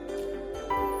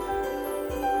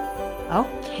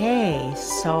Okay,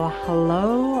 so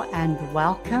hello and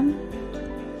welcome.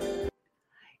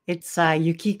 It's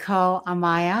Yukiko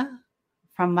Amaya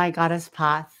from My Goddess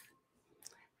Path,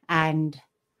 and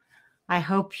I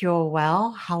hope you're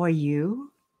well. How are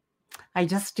you? I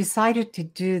just decided to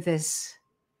do this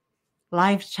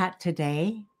live chat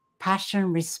today,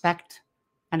 passion, respect,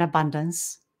 and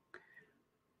abundance,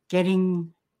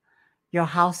 getting your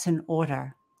house in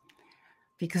order,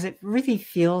 because it really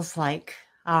feels like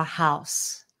our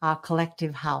house, our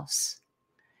collective house,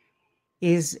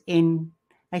 is in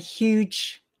a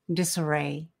huge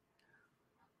disarray.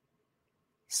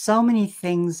 So many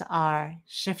things are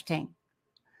shifting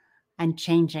and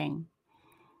changing.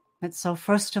 But so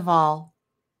first of all,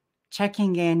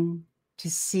 checking in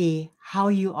to see how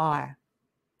you are,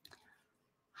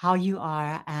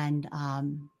 and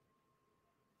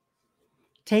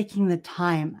taking the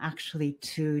time actually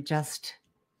to just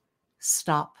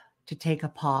stop, to take a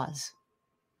pause.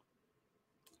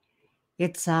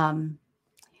 It's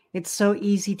so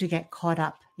easy to get caught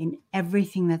up in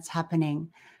everything that's happening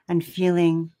and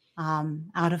feeling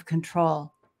out of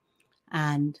control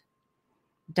and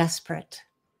desperate.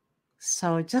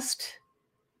 So just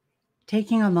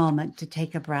taking a moment to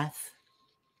take a breath.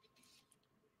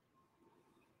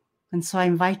 And so I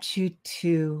invite you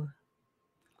to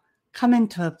come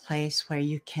into a place where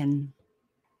you can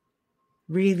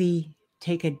really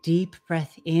take a deep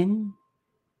breath in,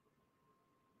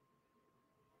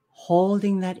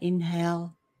 holding that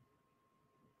inhale,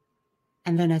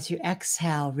 and then as you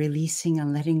exhale, releasing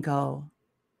and letting go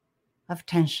of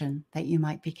tension that you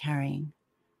might be carrying.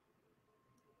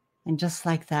 And just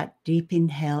like that, deep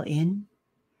inhale in,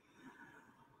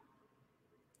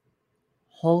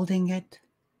 holding it,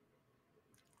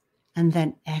 and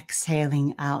then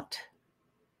exhaling out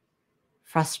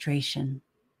frustration.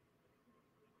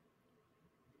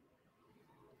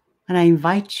 And I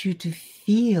invite you to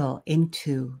feel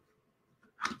into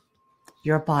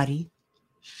your body,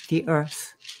 the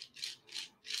earth.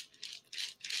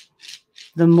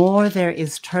 The more there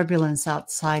is turbulence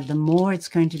outside, the more it's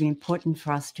going to be important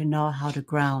for us to know how to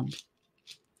ground,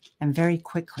 and very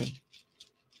quickly,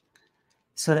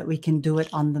 so that we can do it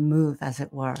on the move, as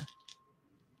it were.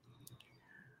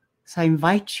 So I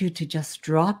invite you to just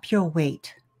drop your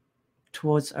weight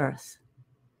towards earth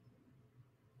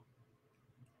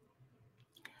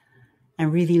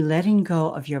and really letting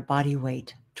go of your body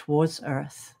weight towards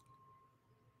earth.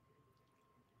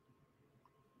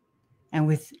 And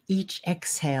with each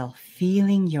exhale,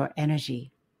 feeling your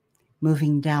energy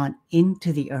moving down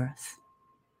into the earth,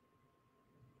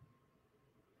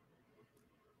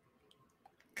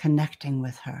 connecting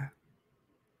with her,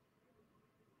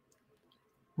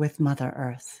 with Mother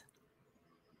Earth,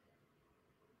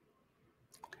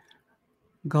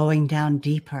 going down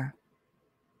deeper,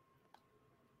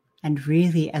 and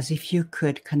really, as if you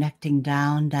could, connecting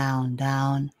down, down,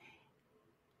 down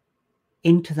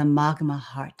into the magma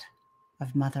heart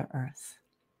of Mother Earth.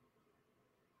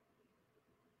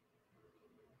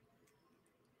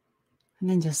 And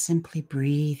then just simply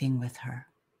breathing with her.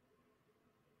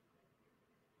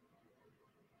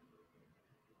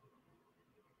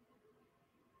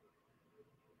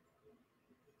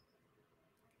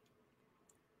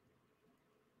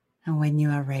 And when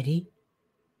you are ready,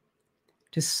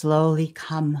 to slowly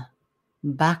come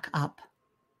back up,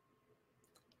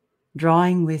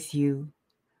 drawing with you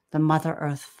the Mother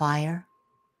Earth fire,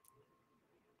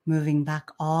 moving back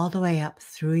all the way up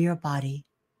through your body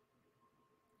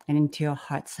and into your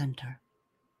heart center.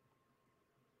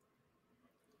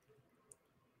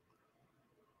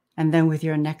 And then with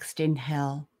your next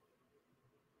inhale,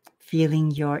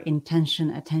 feeling your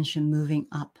attention moving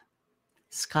up,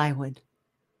 skyward,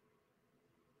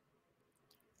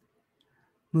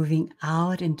 moving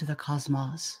out into the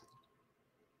cosmos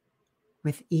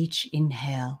with each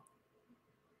inhale,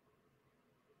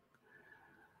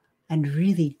 and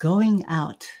really going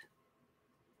out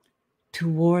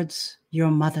towards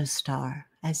your mother star,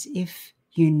 as if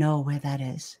you know where that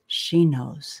is. She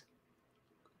knows.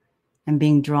 And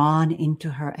being drawn into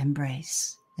her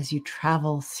embrace as you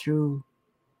travel through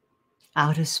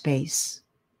outer space,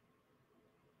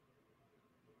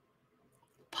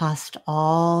 past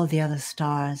all the other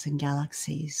stars and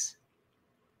galaxies,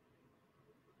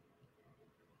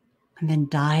 and then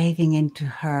diving into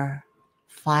her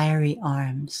fiery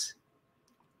arms,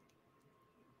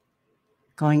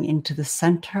 going into the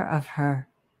center of her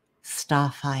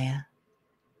starfire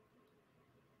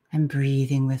and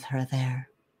breathing with her there.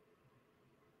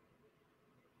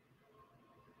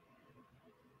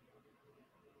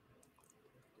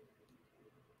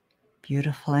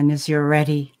 Beautiful. And as you're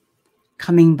ready,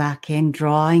 coming back in,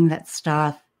 drawing that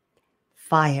star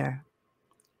fire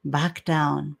back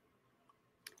down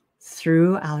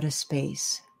through outer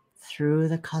space, through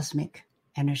the cosmic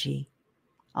energy,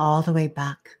 all the way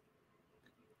back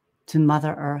to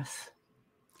Mother Earth,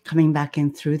 coming back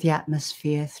in through the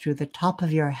atmosphere, through the top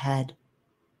of your head,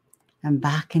 and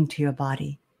back into your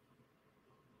body.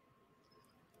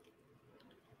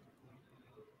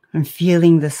 And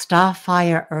feeling the star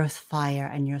fire, earth fire,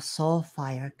 and your soul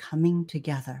fire coming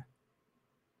together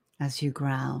as you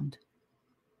ground.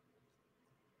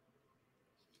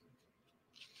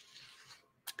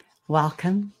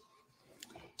 Welcome.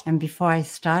 And before I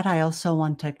start, I also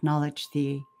want to acknowledge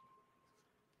the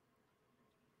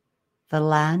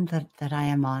land that I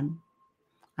am on.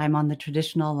 I'm on the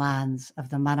traditional lands of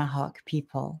the Manahoac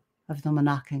people of the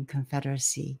Monacan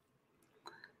Confederacy,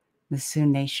 the Sioux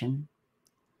Nation.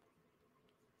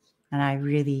 And I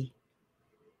really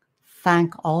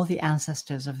thank all the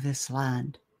ancestors of this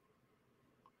land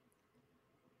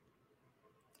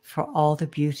for all the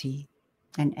beauty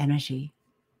and energy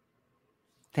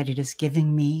that it is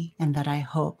giving me and that I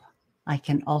hope I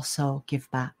can also give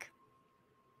back.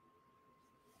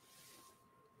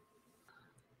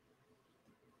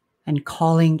 And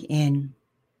calling in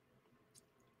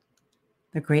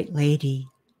the Great Lady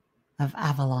of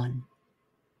Avalon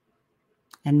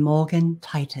and Morgan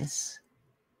Titus,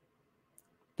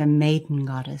 the maiden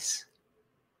goddess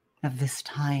of this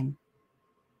time,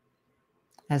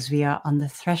 as we are on the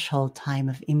threshold time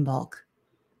of Imbolc,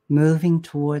 moving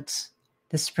towards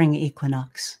the spring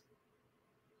equinox.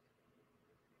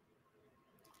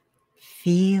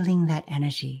 Feeling that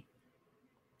energy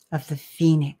of the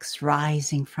phoenix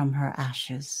rising from her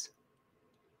ashes,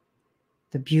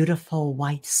 the beautiful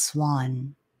white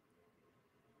swan,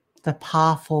 the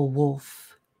powerful wolf,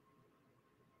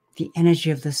 the energy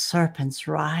of the serpents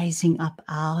rising up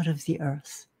out of the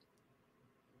earth,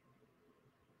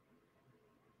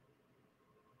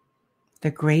 the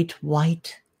great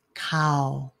white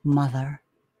cow mother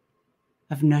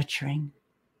of nurturing,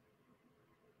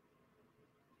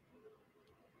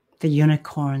 the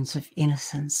unicorns of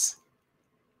innocence,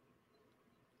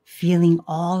 feeling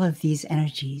all of these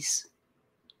energies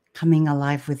coming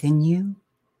alive within you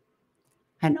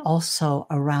and also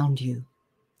around you,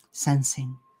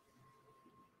 sensing.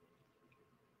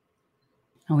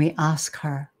 And we ask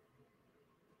her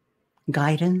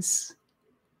guidance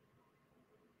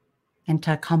and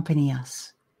to accompany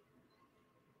us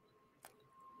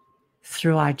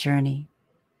through our journey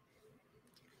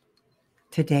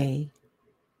today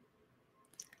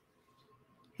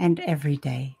and every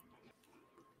day,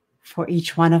 for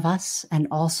each one of us and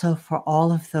also for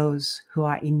all of those who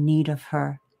are in need of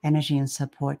her energy and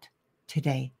support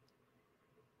today.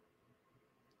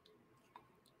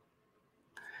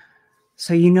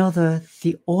 So you know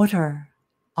the order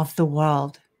of the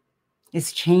world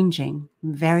is changing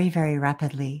very, very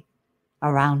rapidly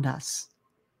around us.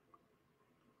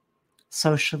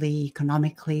 Socially,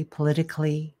 economically,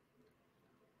 politically,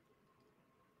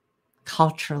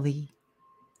 culturally.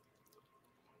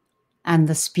 And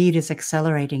the speed is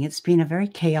accelerating. It's been a very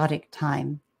chaotic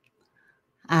time.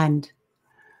 And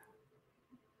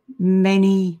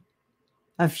many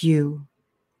of you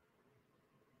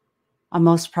are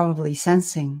most probably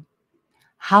sensing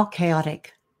how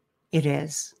chaotic it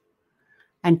is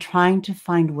and trying to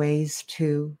find ways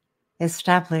to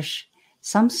establish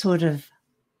some sort of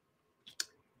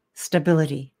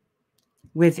stability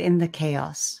within the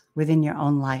chaos, within your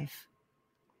own life.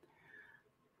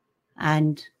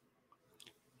 And,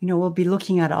 we'll be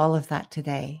looking at all of that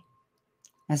today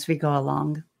as we go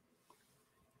along.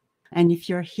 And if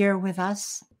you're here with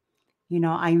us,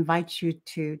 I invite you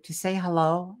to say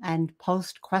hello and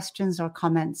post questions or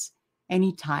comments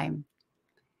anytime,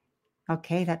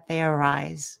 okay, that they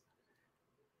arise.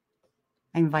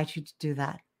 I invite you to do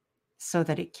that so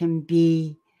that it can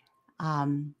be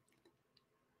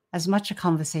as much a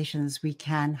conversation as we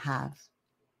can have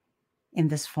in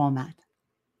this format.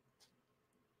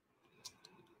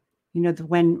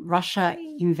 When Russia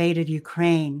invaded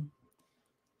Ukraine,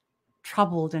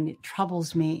 it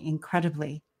troubles me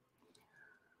incredibly.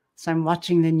 So I'm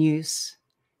watching the news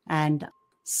and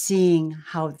seeing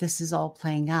how this is all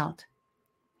playing out.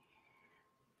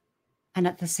 And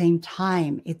at the same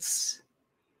time, it's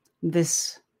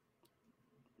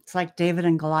like David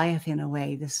and Goliath in a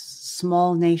way, this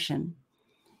small nation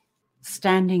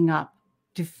standing up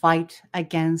to fight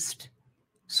against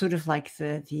sort of like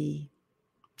the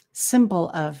symbol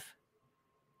of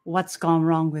what's gone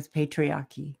wrong with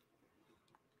patriarchy,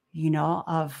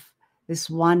 of this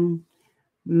one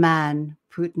man,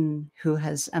 Putin, who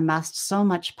has amassed so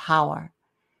much power,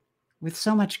 with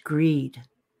so much greed.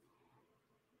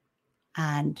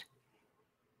 And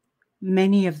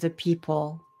many of the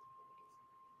people,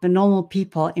 the normal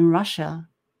people in Russia,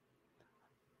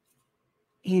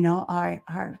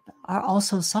 are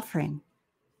also suffering.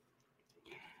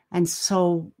 And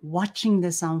so watching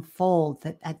this unfold,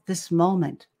 that at this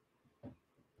moment,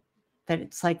 that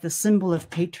it's like the symbol of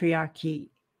patriarchy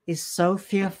is so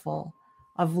fearful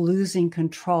of losing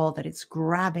control that it's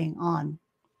grabbing on.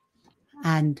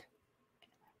 And,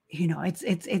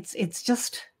 it's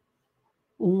just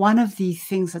one of the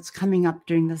things that's coming up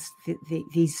during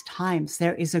these times.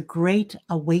 There is a great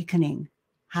awakening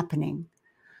happening.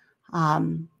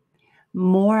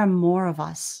 More and more of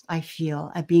us, I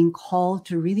feel, are being called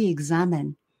to really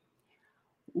examine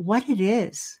what it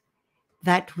is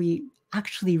that we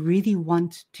actually really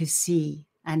want to see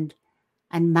and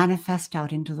manifest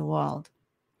out into the world.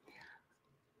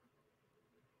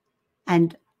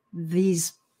 And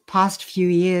these past few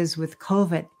years with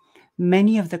COVID,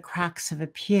 many of the cracks have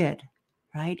appeared,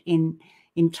 right? In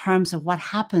terms of what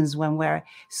happens when we're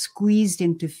squeezed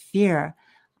into fear.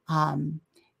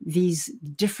 These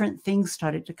different things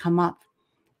started to come up,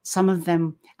 some of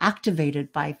them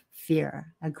activated by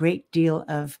fear, a great deal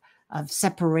of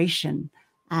separation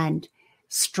and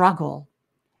struggle.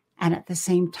 And at the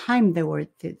same time, there were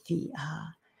the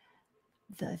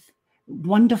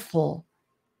wonderful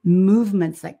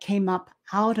movements that came up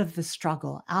out of the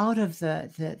struggle, out of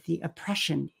the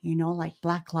oppression, like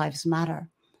Black Lives Matter,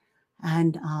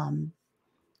 and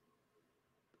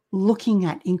looking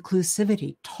at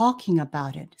inclusivity, talking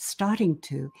about it, starting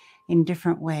to in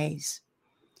different ways.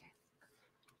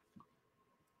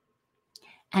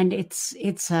 And it's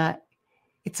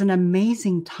an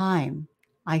amazing time,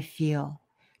 I feel,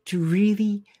 to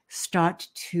really start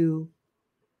to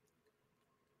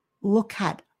look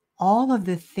at all of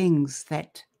the things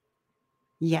that,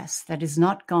 yes, that is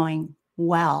not going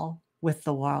well with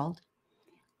the world,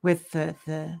 with the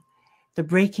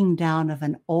breaking down of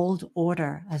an old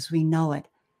order as we know it,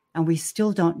 and we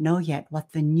still don't know yet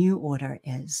what the new order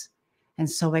is. And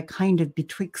so we're kind of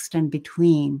betwixt and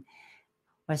between,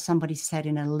 where somebody said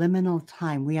in a liminal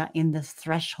time, we are in this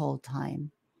threshold time.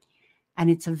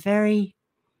 And it's a very,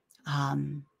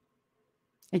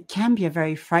 it can be a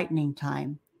very frightening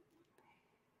time.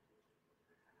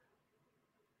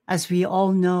 As we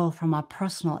all know from our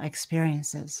personal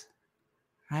experiences,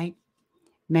 right?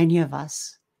 Many of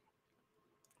us,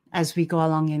 as we go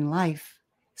along in life,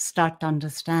 start to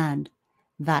understand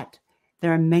that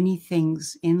there are many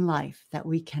things in life that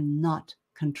we cannot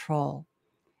control,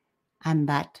 and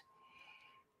that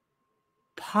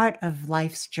part of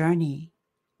life's journey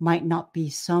might not be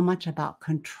so much about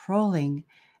controlling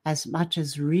as much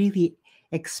as really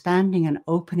expanding and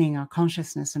opening our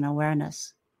consciousness and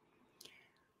awareness.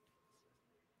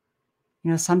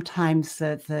 Sometimes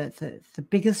the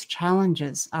biggest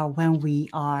challenges are when we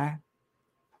are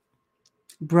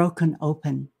broken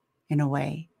open in a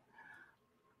way.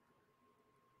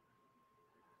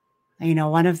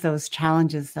 One of those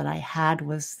challenges that I had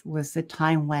was the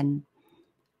time when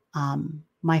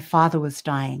my father was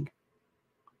dying.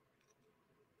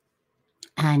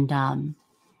 And I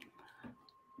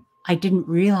didn't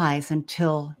realize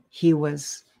until he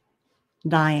was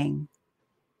dying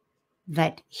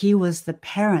that he was the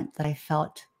parent that I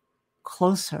felt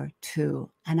closer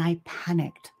to, and I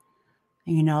panicked,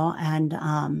 and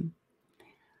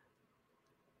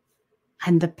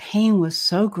the pain was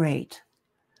so great,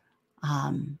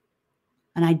 and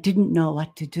I didn't know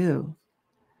what to do.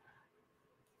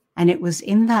 And it was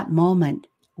in that moment,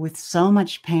 with so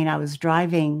much pain, I was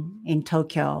driving in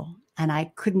Tokyo, and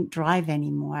I couldn't drive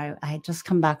anymore. I had just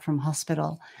come back from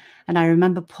hospital, and I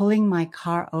remember pulling my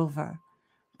car over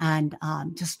and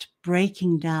just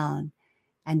breaking down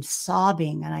and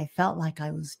sobbing, and I felt like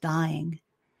I was dying.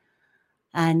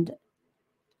 And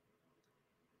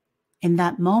in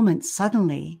that moment,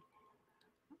 suddenly,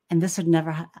 and this had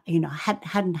never,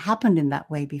 hadn't happened in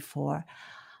that way before,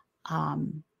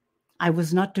 I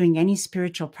was not doing any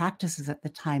spiritual practices at the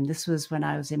time. This was when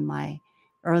I was in my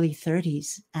early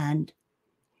 30s, and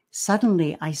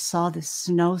suddenly I saw this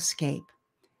snowscape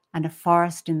and a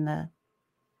forest in the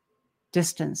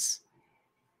distance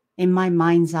in my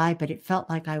mind's eye, but it felt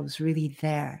like I was really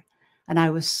there. And I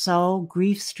was so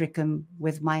grief-stricken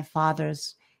with my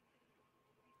father's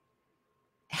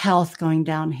health going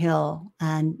downhill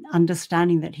and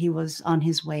understanding that he was on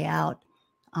his way out.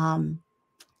 I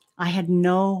had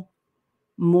no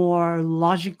more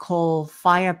logical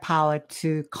firepower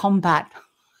to combat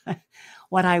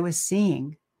what I was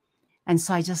seeing. And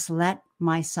so I just let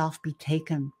myself be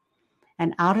taken.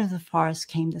 And out of the forest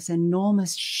came this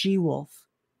enormous she-wolf.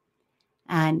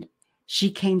 And she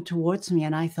came towards me,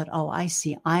 and I thought, oh, I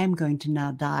see, I am going to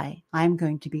now die. I am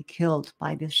going to be killed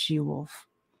by this she-wolf.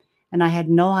 And I had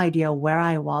no idea where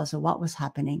I was or what was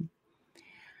happening.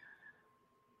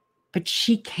 But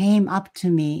she came up to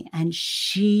me, and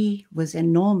she was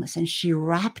enormous, and she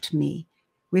wrapped me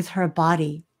with her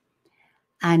body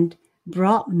and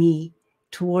brought me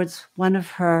towards one of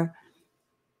her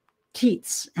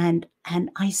teats, and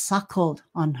I suckled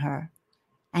on her,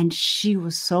 and she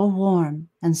was so warm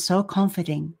and so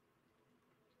comforting.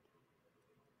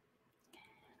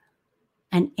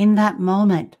 And in that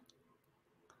moment,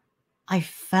 I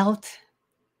felt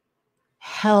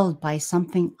held by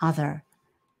something other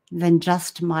than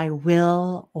just my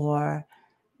will or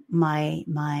my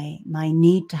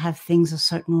need to have things a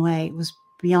certain way. It was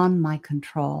beyond my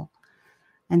control.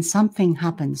 And something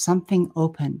happened, something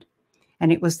opened.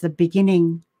 And it was the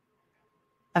beginning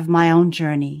of my own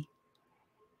journey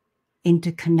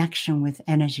into connection with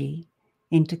energy,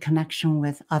 into connection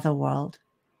with otherworld,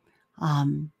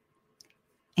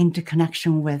 into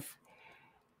connection with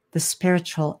the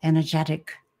spiritual,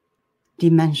 energetic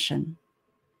dimension.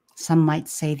 Some might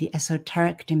say the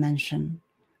esoteric dimension,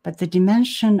 but the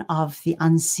dimension of the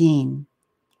unseen,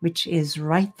 which is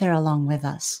right there along with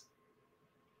us.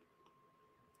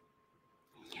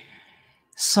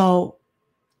 So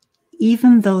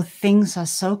even though things are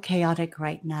so chaotic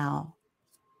right now,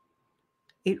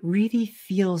 it really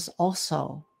feels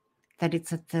also that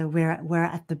it's we're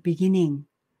at the beginning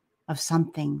of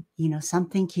something.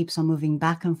 Something keeps on moving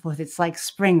back and forth. It's like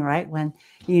spring, right? When,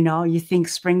 you think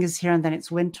spring is here and then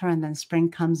it's winter and then spring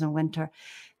comes and winter.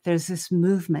 There's this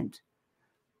movement.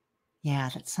 Yeah,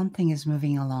 that something is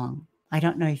moving along. I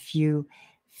don't know if you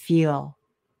feel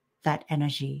that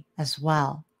energy as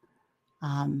well.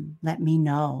 Let me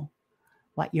know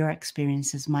what your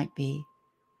experiences might be.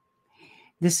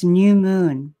 This new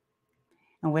moon,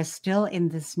 and we're still in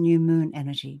this new moon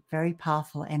energy, very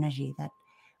powerful energy that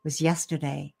was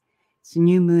yesterday. It's a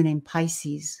new moon in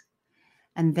Pisces.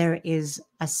 And there is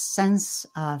a sense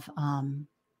of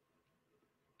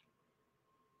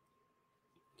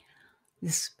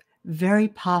this very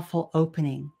powerful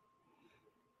opening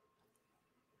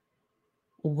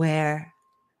where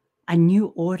a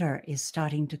new order is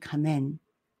starting to come in,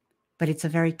 but it's a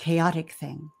very chaotic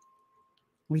thing.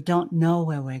 We don't know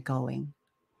where we're going.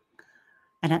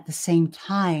 And at the same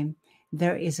time,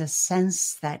 there is a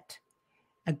sense that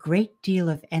a great deal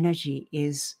of energy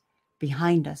is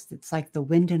behind us. It's like the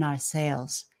wind in our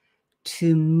sails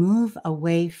to move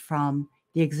away from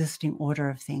the existing order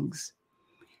of things,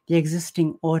 the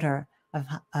existing order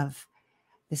of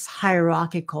this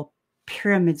hierarchical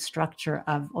pyramid structure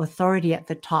of authority at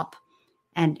the top,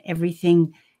 and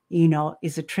everything,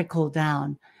 is a trickle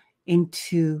down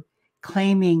into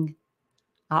claiming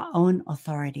our own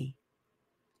authority.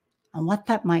 And what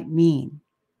that might mean,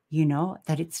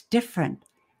 that it's different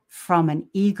from an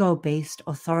ego-based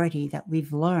authority that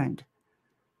we've learned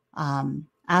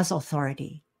as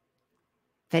authority,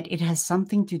 that it has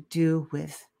something to do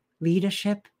with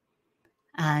leadership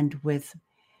and with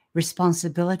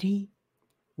responsibility,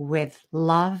 with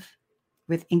love,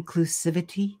 with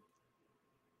inclusivity,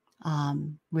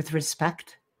 with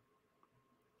respect,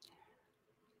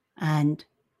 and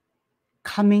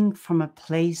coming from a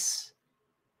place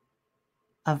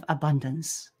of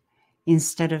abundance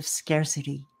instead of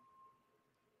scarcity,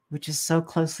 which is so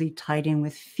closely tied in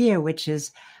with fear, which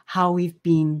is how we've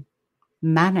been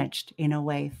managed in a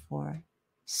way for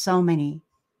so many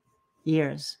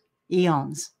years,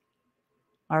 eons,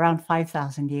 around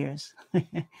 5,000 years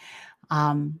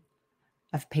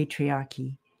of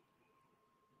patriarchy.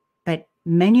 But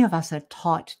many of us are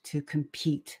taught to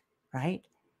compete, right?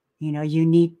 You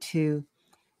need to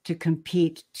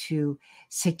compete to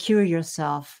secure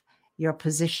yourself, your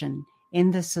position in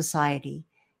the society,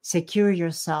 secure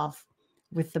yourself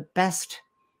with the best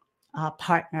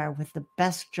partner, with the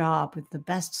best job, with the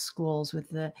best schools,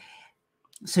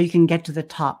 so you can get to the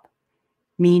top,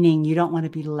 meaning you don't want to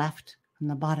be left on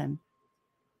the bottom.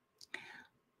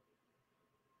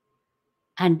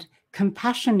 And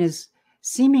compassion is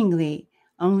seemingly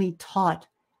only taught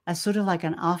as sort of like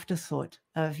an afterthought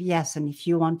of, yes, and if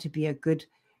you want to be a good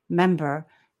member,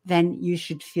 then you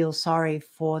should feel sorry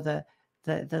for the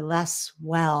less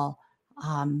well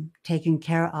taken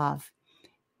care of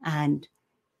and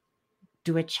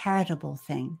do a charitable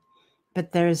thing.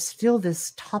 But there is still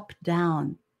this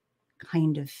top-down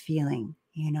kind of feeling,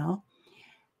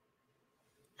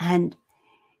 and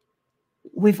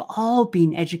we've all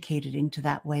been educated into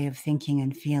that way of thinking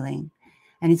and feeling.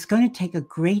 And it's going to take a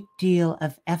great deal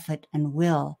of effort and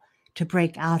will to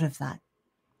break out of that.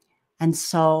 And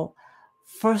so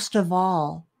first of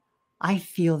all, I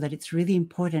feel that it's really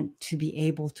important to be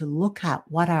able to look at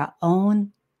what our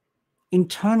own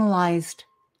internalized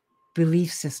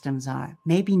belief systems are.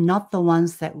 Maybe not the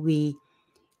ones that we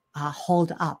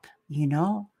hold up,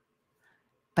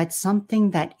 but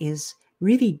something that is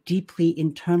really deeply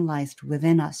internalized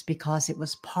within us because it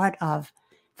was part of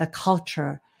the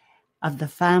culture, of the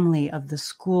family, of the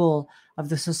school, of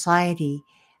the society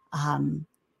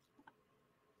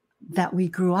that we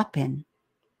grew up in,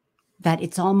 that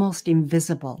it's almost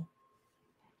invisible.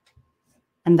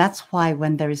 And that's why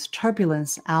when there is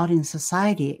turbulence out in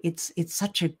society, it's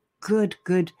such a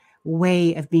good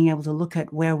way of being able to look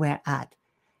at where we're at,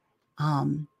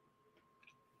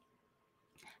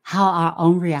 how our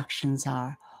own reactions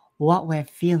are, what we're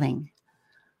feeling.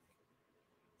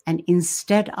 And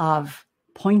instead of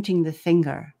pointing the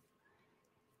finger,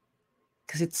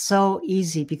 because it's so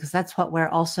easy, because that's what we're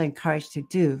also encouraged to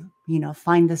do,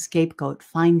 find the scapegoat,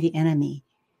 find the enemy,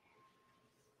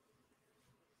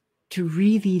 to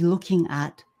really looking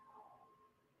at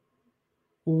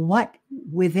what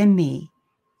within me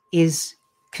is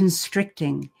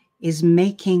constricting, is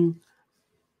making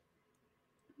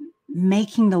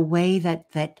the way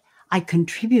that I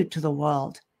contribute to the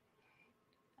world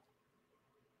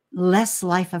less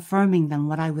life affirming than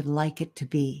what I would like it to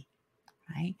be,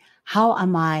 right? How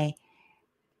am I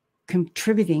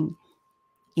contributing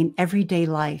in everyday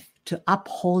life to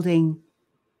upholding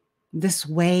this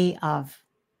way of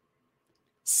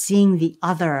seeing the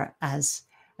other as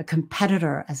a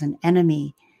competitor, as an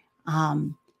enemy,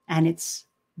 and it's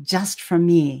just for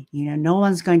me, no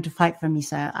one's going to fight for me,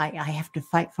 so I have to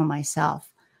fight for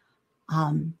myself.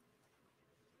 There's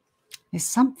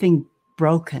something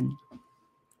broken.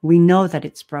 We know that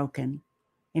it's broken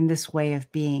in this way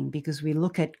of being because we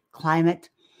look at climate,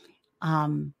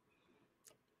 the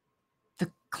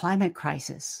climate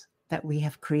crisis that we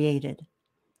have created.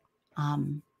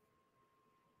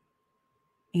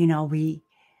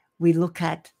 We look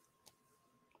at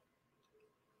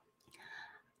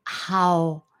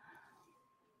how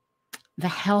the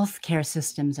healthcare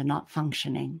systems are not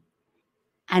functioning.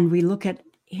 And we look at,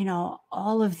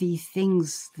 all of these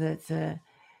things, the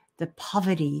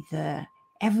poverty,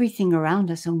 everything around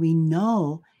us. And we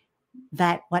know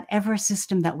that whatever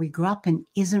system that we grew up in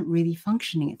isn't really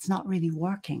functioning. It's not really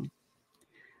working.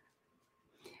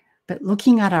 But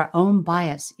looking at our own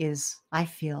bias is, I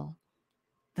feel,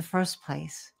 the first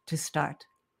place to start.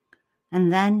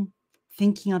 And then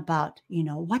thinking about,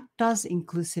 what does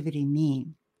inclusivity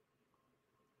mean?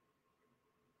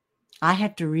 I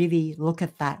had to really look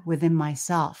at that within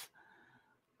myself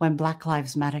when Black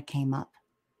Lives Matter came up.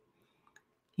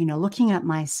 Looking at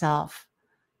myself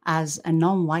as a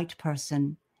non-white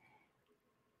person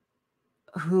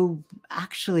who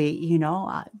actually,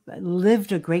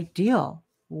 lived a great deal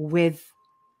with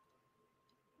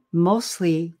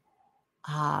mostly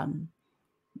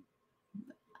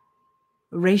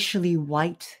racially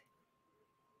white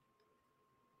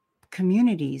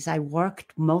communities. I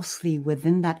worked mostly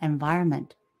within that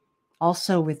environment,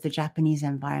 also with the Japanese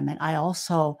environment. I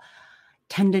also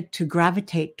tended to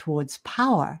gravitate towards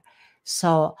power.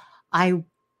 So I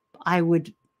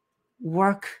would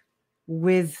work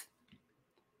with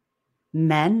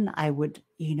men. I would,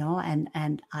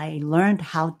 and I learned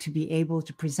how to be able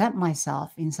to present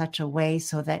myself in such a way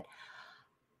so that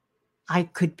I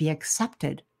could be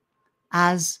accepted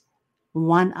as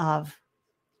one of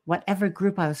whatever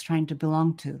group I was trying to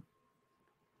belong to.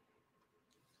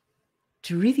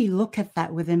 To really look at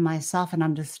that within myself and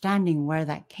understanding where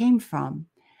that came from,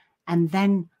 and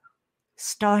then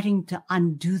starting to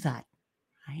undo that,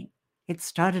 right? It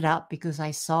started out because I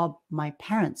saw my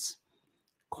parents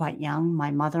quite young,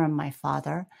 my mother and my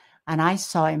father, and I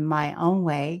saw in my own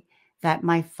way that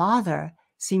my father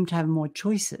seemed to have more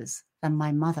choices than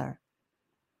my mother,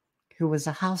 who was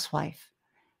a housewife.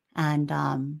 And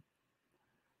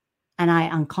I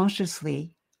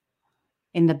unconsciously,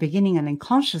 in the beginning and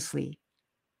unconsciously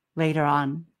later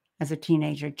on as a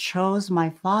teenager, chose my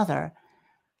father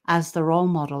as the role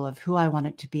model of who I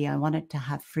wanted to be. I wanted to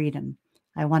have freedom.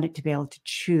 I wanted to be able to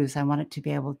choose. I wanted to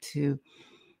be able to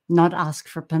not ask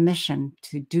for permission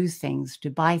to do things, to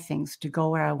buy things, to go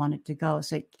where I wanted to go.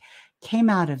 So it came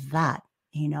out of that,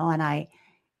 and I'm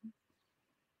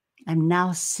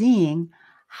now seeing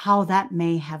how that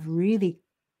may have really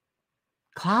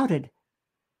clouded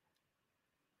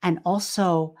and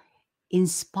also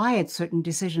inspired certain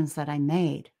decisions that I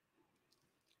made,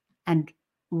 and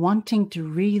wanting to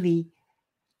really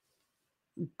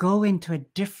go into a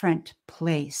different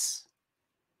place.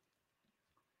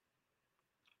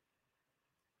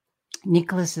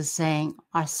 Nicholas is saying,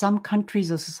 are some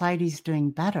countries or societies doing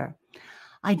better?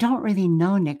 I don't really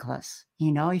know, Nicholas.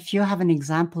 If you have an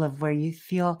example of where you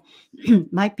feel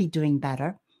might be doing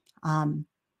better,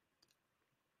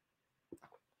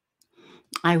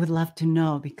 I would love to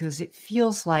know, because it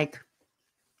feels like,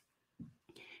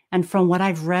 and from what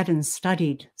I've read and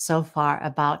studied so far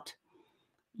about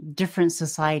different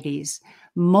societies,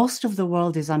 most of the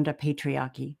world is under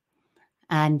patriarchy.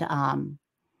 And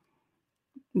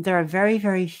there are very,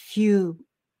 very few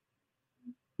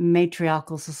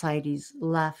matriarchal societies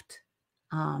left,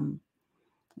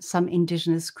 some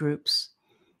indigenous groups,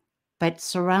 but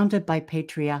surrounded by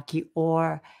patriarchy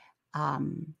or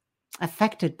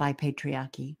affected by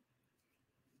patriarchy.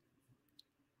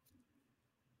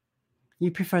 You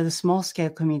prefer the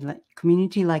small-scale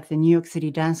community like the New York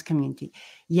City dance community.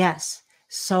 Yes,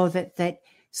 so that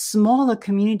smaller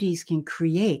communities can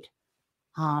create.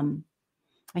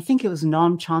 I think it was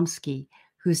Noam Chomsky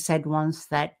who said once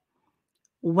that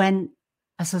when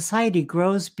a society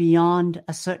grows beyond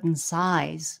a certain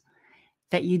size,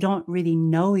 that you don't really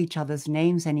know each other's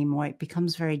names anymore, it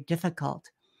becomes very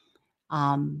difficult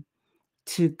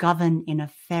to govern in a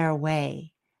fair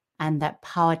way, and that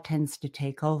power tends to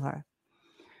take over.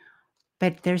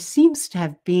 But there seems to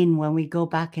have been, when we go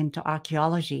back into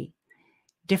archaeology,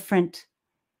 different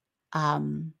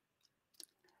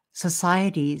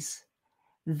societies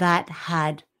that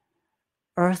had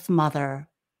Earth Mother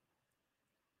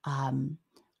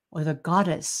or the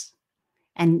goddess.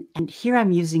 And here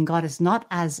I'm using goddess not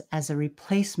as a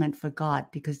replacement for God,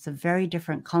 because it's a very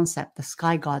different concept, the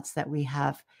sky gods that we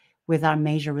have with our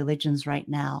major religions right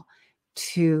now,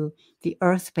 to the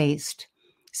earth-based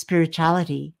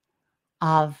spirituality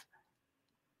of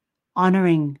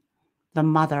honoring the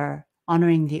mother,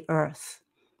 honoring the earth.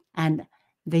 And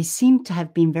they seem to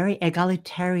have been very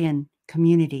egalitarian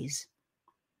communities.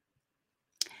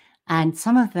 And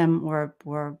some of them were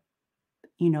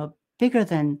bigger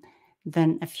than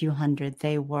a few hundred.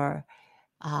 They were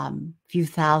few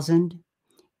thousand,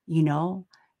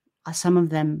 some of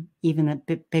them even a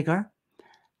bit bigger.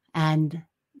 And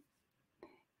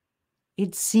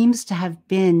it seems to have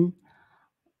been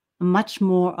much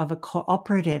more of a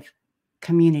cooperative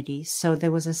community. So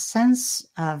there was a sense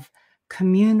of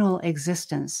communal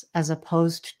existence as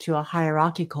opposed to a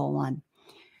hierarchical one,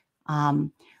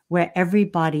 where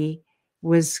everybody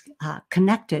was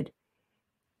connected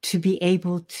to be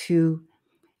able to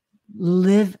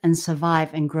live and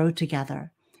survive and grow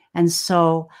together. And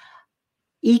so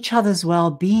each other's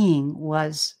well-being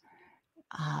was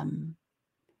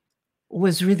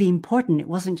really important. It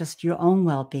wasn't just your own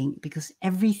well-being, because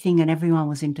everything and everyone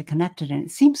was interconnected. And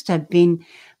it seems to have been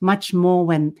much more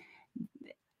when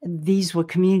these were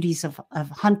communities of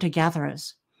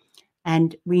hunter-gatherers.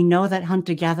 And we know that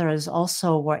hunter-gatherers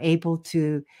also were able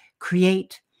to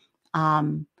create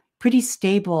pretty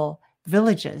stable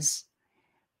villages,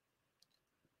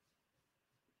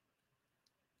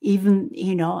 even,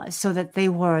 so that they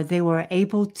were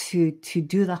able to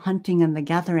do the hunting and the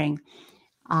gathering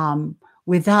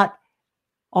without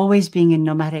always being in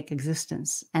nomadic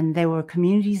existence. And there were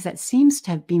communities that seems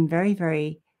to have been very,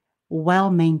 very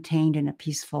well maintained in a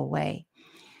peaceful way.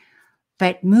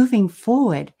 But moving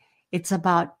forward, it's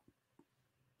about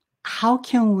how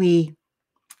can we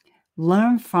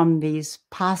learn from these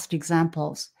past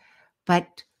examples,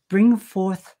 but bring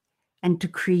forth and to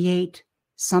create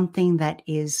something that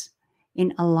is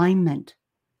in alignment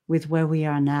with where we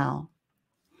are now.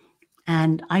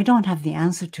 And I don't have the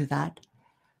answer to that,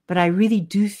 but I really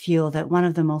do feel that one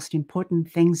of the most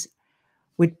important things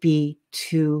would be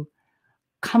to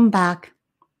come back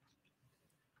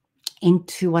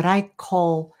into what I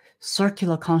call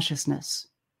circular consciousness.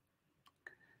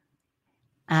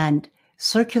 And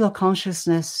circular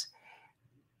consciousness,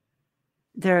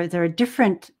 there are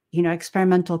different,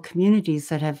 experimental communities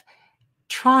that have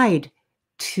tried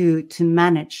to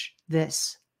manage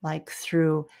this, like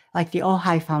through the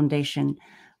Ojai Foundation.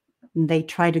 They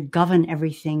try to govern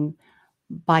everything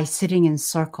by sitting in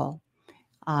circle,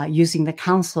 using the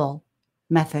council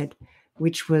method,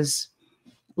 which was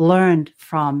learned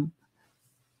from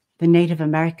the Native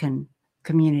American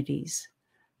communities.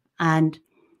 And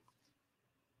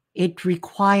it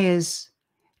requires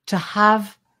to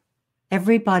have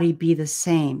everybody be the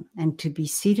same and to be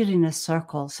seated in a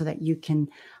circle so that you can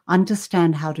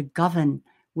understand how to govern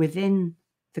within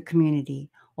the community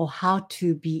or how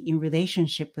to be in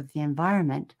relationship with the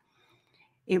environment.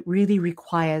 It really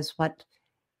requires what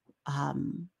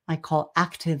I call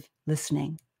active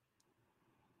listening.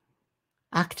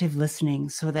 Active listening,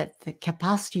 so that the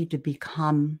capacity to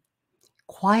become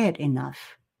quiet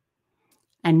enough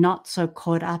and not so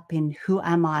caught up in who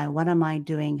am I, what am I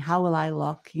doing, how will I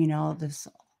look, this,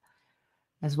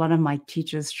 as one of my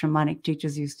teachers, shamanic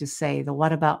teachers used to say, the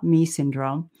what about me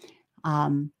syndrome,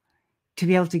 to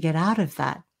be able to get out of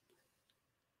that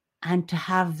and to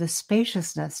have the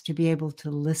spaciousness to be able to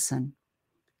listen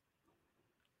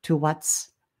to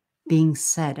what's being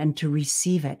said and to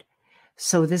receive it.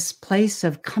 So this place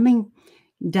of coming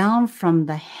down from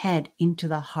the head into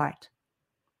the heart,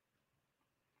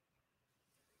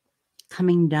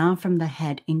 coming down from the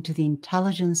head into the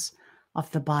intelligence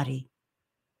of the body,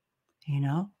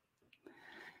 And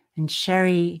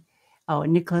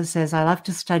Nicholas says, I love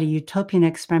to study utopian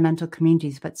experimental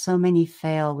communities, but so many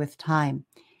fail with time.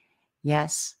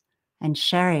 Yes. And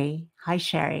Sherry, hi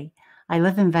Sherry, I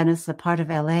live in Venice, the part of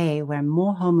LA where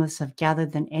more homeless have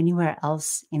gathered than anywhere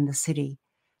else in the city.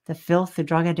 The filth, the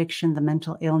drug addiction, the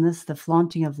mental illness, the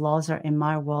flaunting of laws are in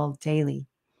my world daily.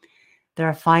 There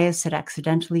are fires set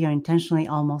accidentally or intentionally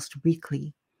almost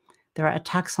weekly. There are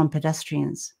attacks on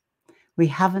pedestrians. We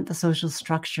haven't the social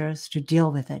structures to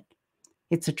deal with it.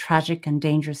 It's a tragic and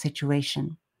dangerous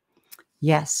situation.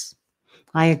 Yes,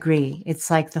 I agree. It's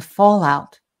like the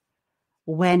fallout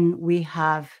when we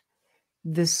have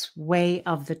this way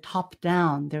of the top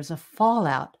down, there's a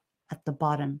fallout at the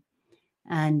bottom.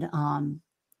 And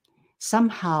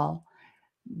somehow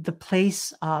the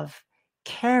place of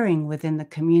caring within the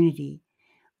community,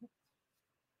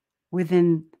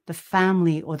 within the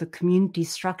family or the community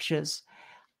structures,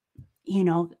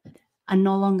 are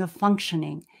no longer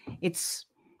functioning.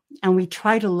 And we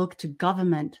try to look to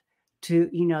government to,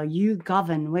 you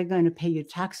govern, we're going to pay you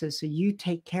taxes, so you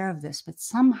take care of this. But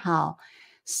somehow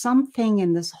something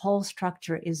in this whole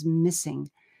structure is missing.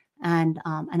 And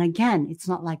again, it's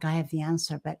not like I have the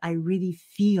answer, but I really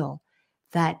feel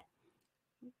that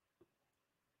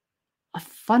a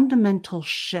fundamental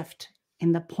shift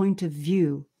in the point of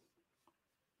view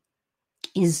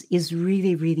is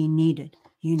really, really needed.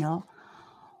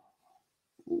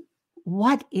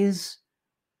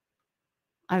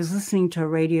 I was listening to a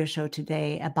radio show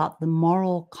today about the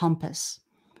moral compass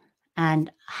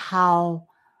and how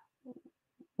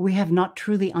we have not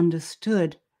truly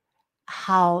understood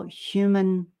how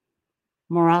human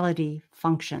morality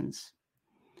functions.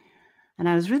 And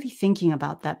I was really thinking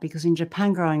about that because in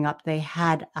Japan growing up, they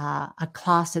had a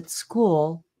class at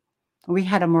school. We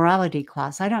had a morality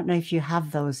class. I don't know if you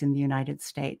have those in the United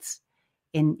States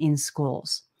in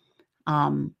schools.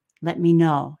 Let me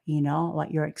know,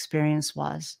 what your experience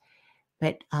was.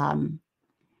 But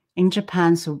in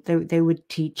Japan, so they would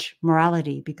teach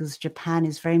morality because Japan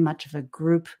is very much of a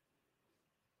group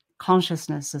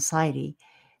consciousness society.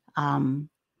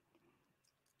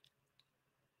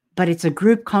 But it's a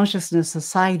group consciousness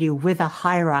society with a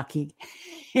hierarchy,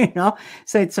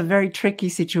 so it's a very tricky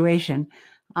situation.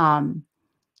 And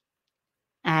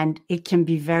it can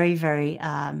be very, very,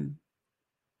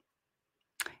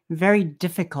 very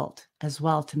difficult as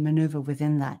well to maneuver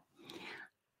within that.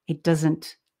 It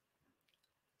doesn't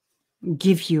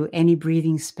give you any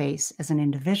breathing space as an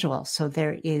individual. So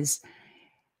there is,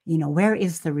 where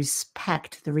is the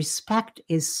respect? The respect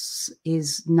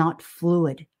is not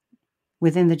fluid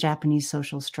within the Japanese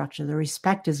social structure. The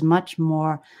respect is much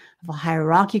more of a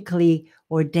hierarchically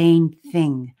ordained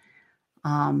thing.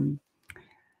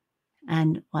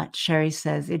 And what Sherry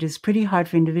says, it is pretty hard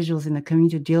for individuals in the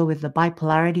community to deal with the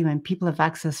bipolarity when people have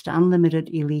access to unlimited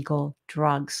illegal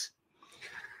drugs.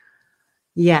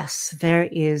 Yes, there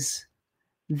is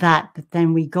that. But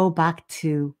then we go back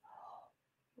to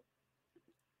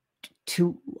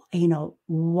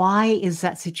why is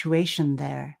that situation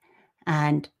there?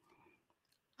 And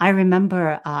I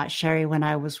remember, Sherry, when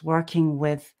I was working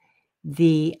with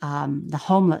the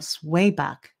homeless way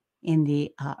back in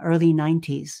the early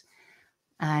 90s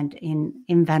and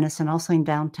in Venice and also in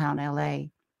downtown LA,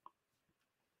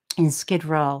 in Skid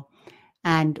Row,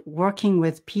 and working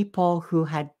with people who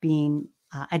had been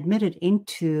admitted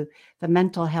into the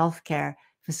mental health care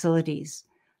facilities.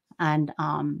 And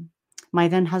my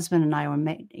then husband and I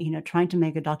were, trying to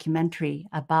make a documentary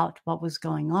about what was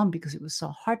going on because it was so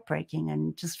heartbreaking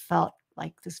and just felt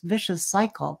like this vicious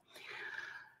cycle.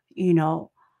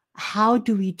 How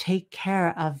do we take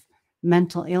care of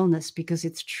mental illness? Because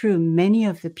it's true, many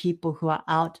of the people who are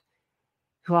out,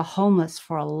 who are homeless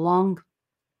for a long,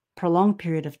 prolonged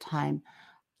period of time,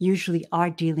 usually are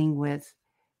dealing with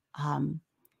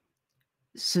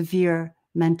severe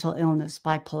mental illness,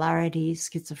 bipolarity,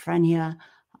 schizophrenia.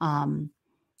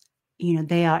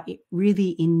 They are really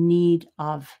in need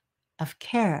of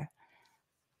care.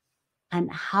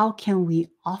 And how can we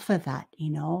offer that,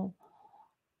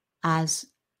 as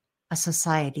a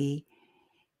society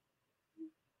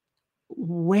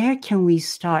where can we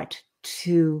start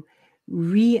to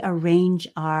rearrange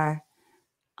our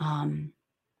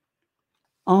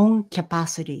own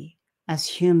capacity as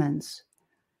humans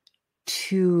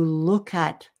to look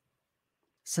at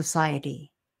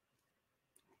society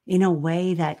in a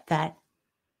way that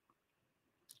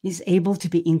is able to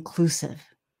be inclusive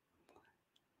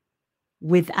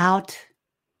without,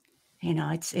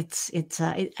 these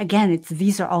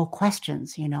are all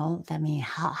questions, I mean,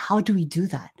 how do we do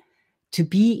that? To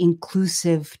be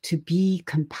inclusive, to be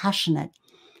compassionate,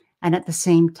 and at the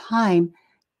same time,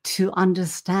 to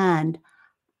understand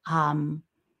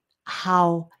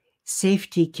how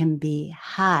safety can be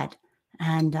had,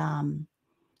 and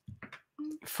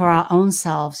for our own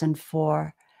selves and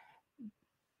for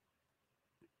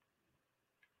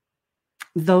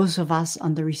those of us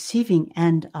on the receiving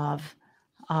end of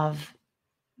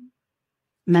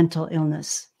mental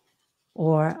illness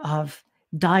or of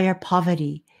dire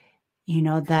poverty,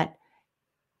 that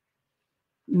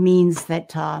means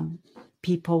that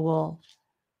people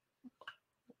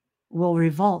will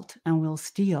revolt and will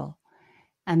steal.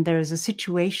 And there is a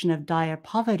situation of dire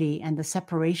poverty and the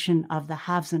separation of the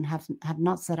haves and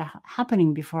have-nots that are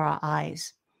happening before our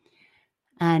eyes.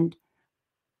 And,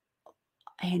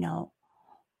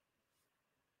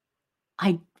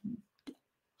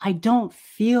 I don't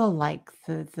feel like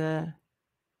the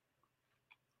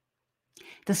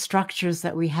structures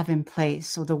that we have in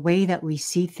place or the way that we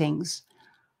see things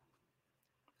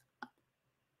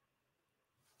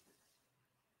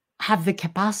have the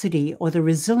capacity or the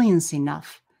resilience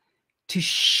enough to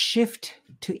shift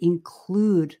to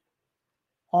include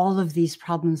all of these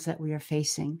problems that we are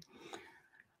facing.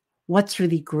 What's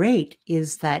really great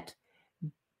is that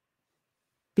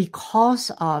because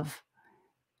of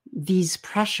these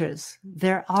pressures,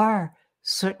 there are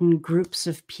certain groups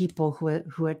of people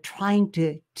who are trying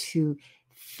to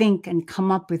think and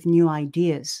come up with new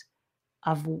ideas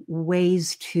of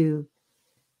ways to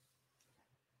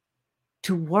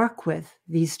work with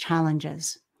these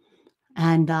challenges.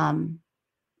 And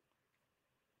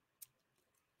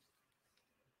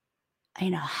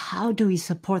how do we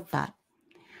support that?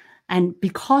 And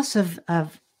because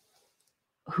of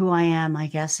who I am, I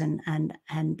guess,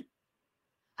 and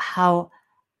how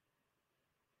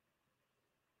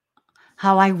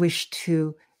I wish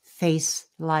to face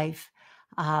life,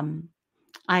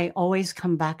 I always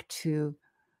come back to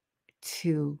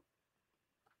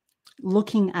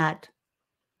looking at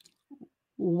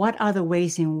what are the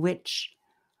ways in which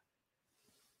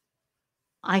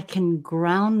I can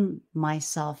ground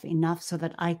myself enough so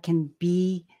that I can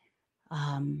be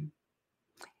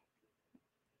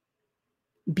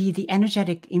the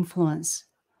energetic influence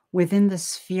within the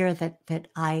sphere that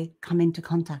I come into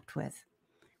contact with,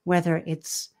 whether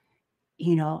it's,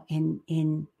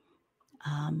 in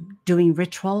doing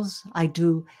rituals. I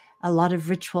do a lot of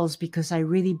rituals because I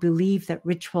really believe that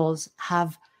rituals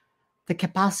have the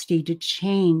capacity to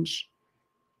change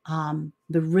the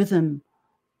rhythm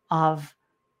of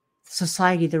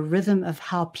society, the rhythm of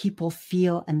how people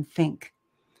feel and think.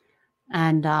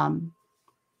 And I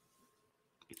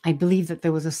believe that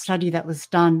there was a study that was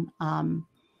done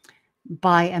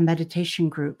by a meditation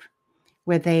group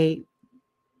where they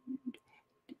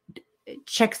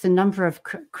checked the number of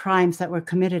crimes that were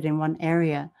committed in one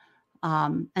area.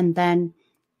 And then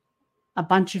a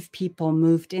bunch of people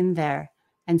moved in there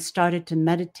and started to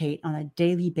meditate on a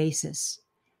daily basis.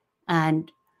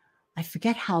 And I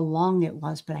forget how long it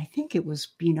was, but I think it was,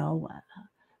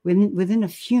 within a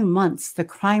few months, the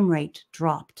crime rate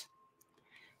dropped.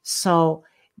 So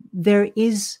there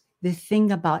is the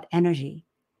thing about energy,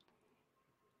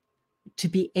 to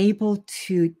be able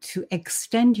to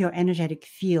extend your energetic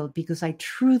field, because I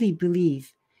truly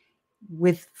believe,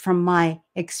 from my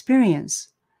experience,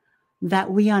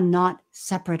 that we are not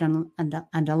separate and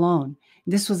alone.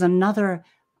 This was another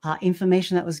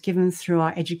information that was given through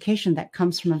our education that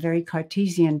comes from a very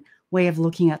Cartesian way of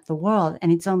looking at the world,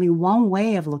 and it's only one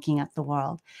way of looking at the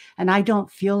world. And I don't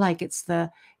feel like it's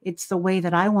the way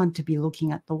that I want to be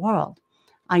looking at the world.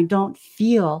 I don't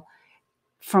feel,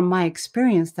 from my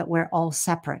experience, that we're all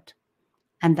separate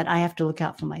and that I have to look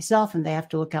out for myself and they have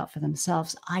to look out for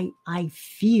themselves. I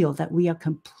feel that we are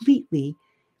completely,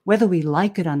 whether we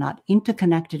like it or not,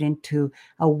 interconnected into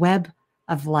a web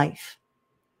of life.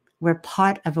 We're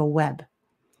part of a web.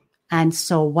 And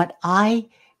so what I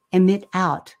emit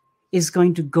out is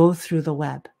going to go through the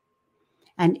web.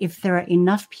 And if there are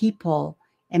enough people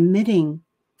emitting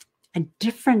a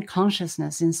different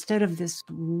consciousness instead of this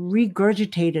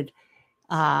regurgitated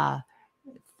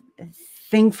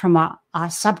thing from our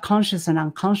subconscious and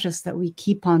unconscious that we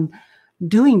keep on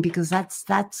doing, because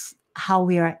that's how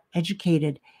we are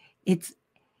educated,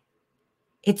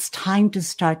 it's time to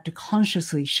start to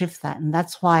consciously shift that. And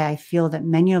that's why I feel that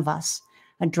many of us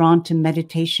are drawn to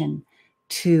meditation,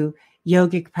 to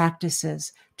yogic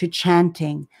practices, to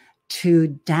chanting, to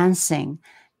dancing,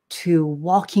 to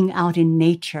walking out in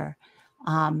nature,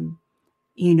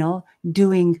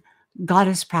 doing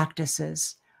goddess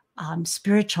practices,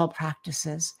 spiritual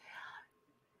practices.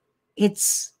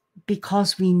 It's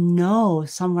because we know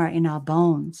somewhere in our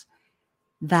bones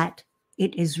that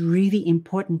it is really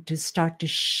important to start to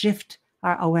shift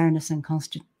our awareness and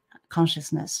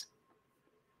consciousness.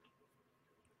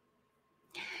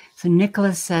 So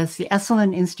Nicholas says, the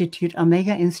Esalen Institute,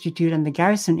 Omega Institute, and the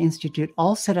Garrison Institute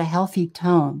all set a healthy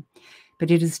tone,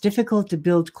 but it is difficult to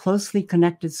build closely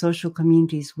connected social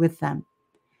communities with them.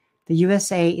 The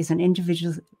USA is an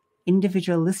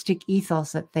individualistic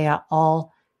ethos that they are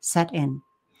all set in.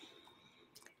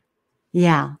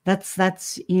 Yeah, that's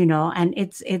and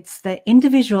it's the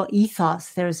individual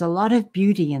ethos. There's a lot of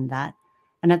beauty in that,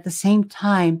 and at the same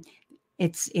time,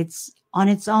 it's on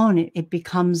its own. It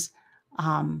becomes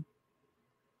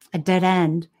a dead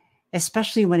end,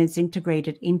 especially when it's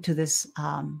integrated into this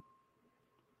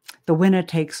the winner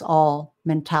takes all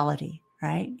mentality,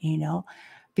 right?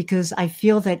 Because I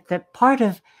feel that part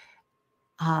of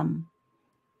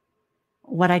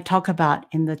what I talk about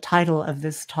in the title of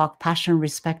this talk, Passion,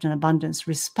 Respect, and Abundance.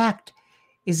 Respect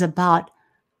is about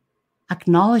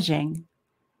acknowledging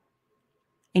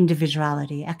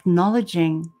individuality,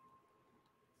 acknowledging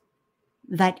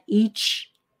that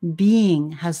each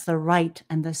being has the right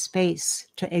and the space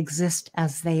to exist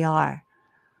as they are,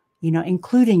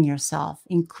 including yourself,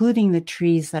 including the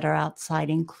trees that are outside,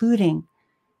 including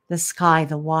the sky,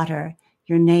 the water,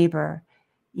 your neighbor,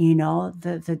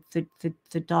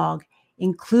 the dog,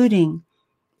 including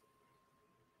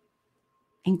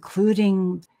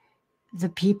the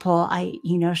people.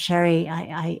 Sherry,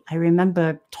 I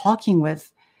remember talking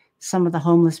with some of the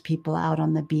homeless people out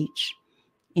on the beach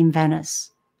in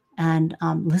Venice and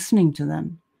listening to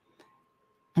them.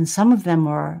 And some of them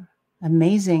were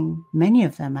amazing. Many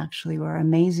of them actually were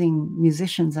amazing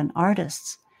musicians and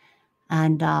artists.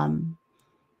 And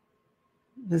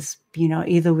was,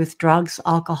 either with drugs,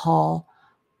 alcohol,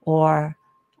 or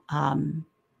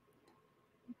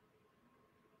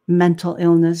mental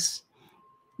illness.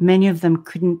 Many of them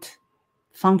couldn't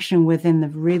function within the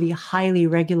really highly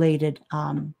regulated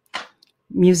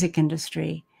music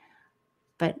industry.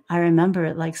 But I remember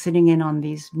it like sitting in on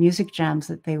these music jams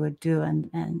that they would do, and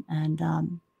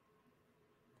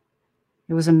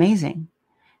it was amazing.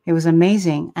 It was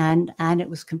amazing, and it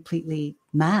was completely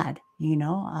mad.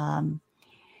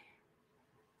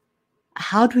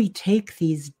 How do we take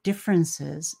these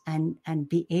differences and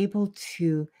be able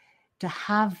to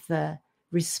have the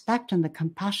respect and the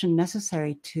compassion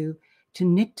necessary to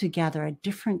knit together a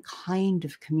different kind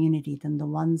of community than the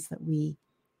ones that we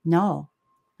know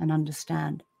and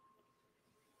understand?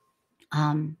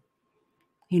 How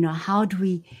do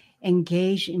we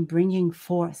engage in bringing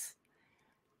forth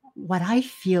what I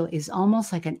feel is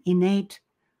almost like an innate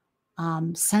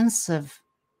sense of,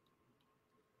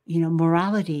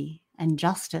 morality and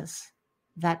justice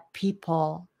that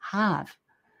people have?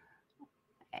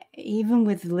 Even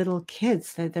with little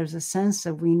kids, that there's a sense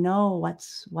of we know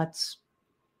what's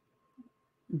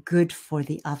good for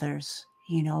the others.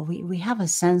 We have a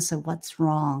sense of what's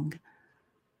wrong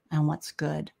and what's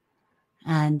good.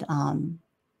 And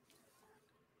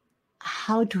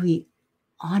how do we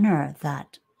honor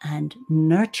that and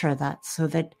nurture that so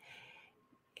that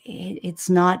it's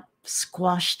not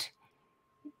squashed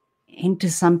into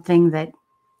something that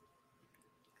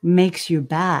makes you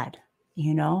bad?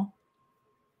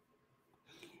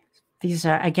 These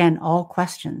are, again, all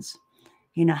questions.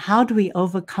 How do we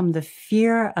overcome the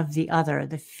fear of the other,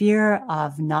 the fear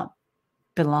of not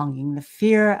belonging, the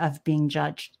fear of being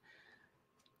judged,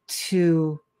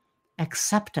 to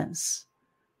acceptance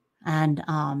and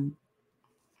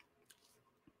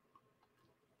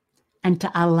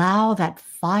to allow that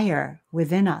fire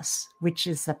within us, which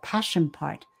is the passion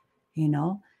part,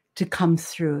 to come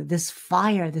through. This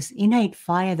fire, this innate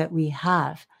fire that we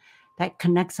have, that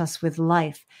connects us with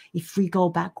life. If we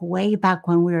go way back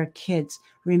when we were kids,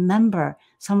 remember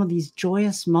some of these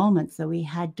joyous moments that we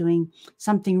had doing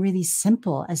something really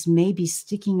simple as maybe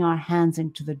sticking our hands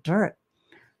into the dirt.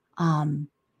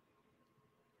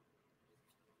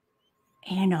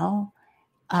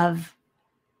 Of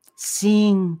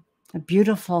seeing a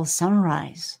beautiful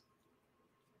sunrise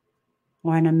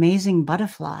or an amazing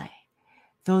butterfly.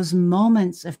 Those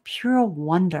moments of pure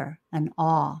wonder and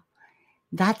awe.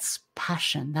 That's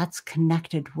passion. That's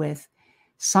connected with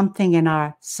something in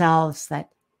ourselves that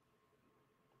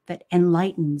that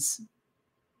enlightens,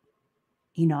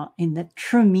 in the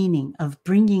true meaning of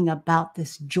bringing about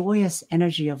this joyous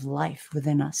energy of life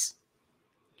within us.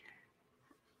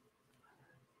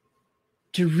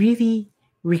 To really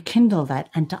rekindle that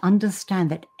and to understand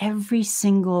that every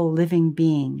single living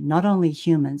being, not only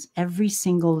humans, every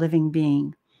single living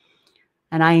being,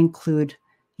 and I include,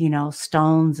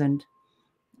 stones and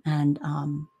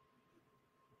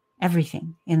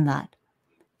everything in that.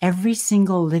 Every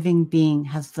single living being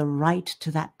has the right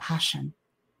to that passion,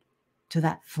 to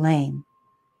that flame,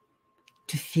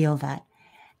 to feel that.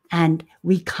 And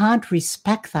we can't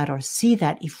respect that or see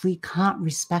that if we can't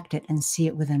respect it and see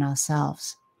it within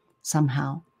ourselves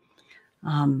somehow.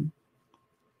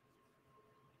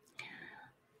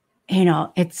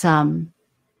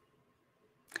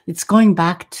 It's going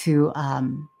back to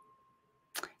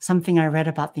something I read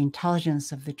about the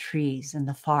intelligence of the trees in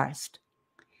the forest.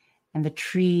 And the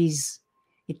trees,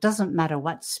 it doesn't matter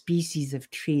what species of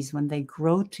trees, when they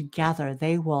grow together,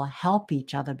 they will help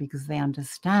each other because they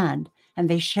understand and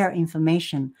they share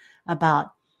information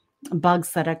about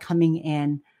bugs that are coming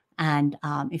in. And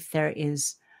if there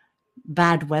is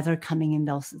bad weather coming in,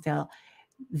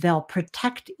 they'll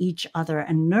protect each other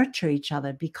and nurture each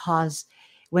other, because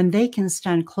when they can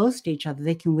stand close to each other,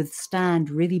 they can withstand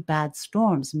really bad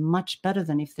storms much better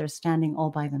than if they're standing all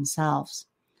by themselves.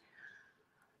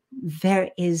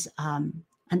 There is an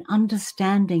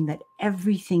understanding that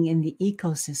everything in the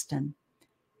ecosystem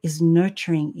is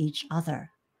nurturing each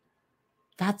other.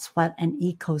 That's what an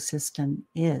ecosystem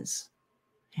is.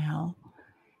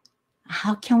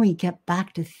 How can we get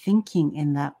back to thinking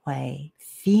in that way,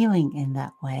 feeling in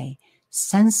that way,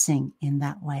 sensing in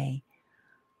that way?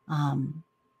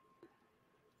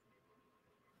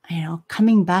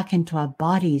 Coming back into our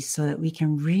bodies so that we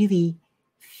can really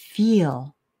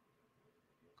feel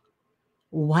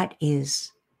what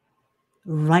is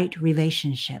right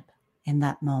relationship in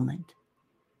that moment,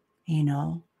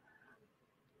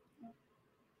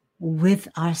 with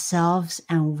ourselves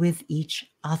and with each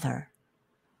other.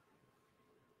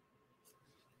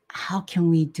 How can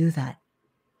we do that?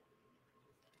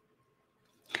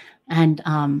 And,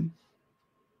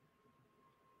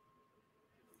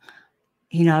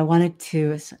 I wanted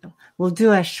to, we'll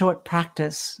do a short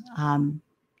practice.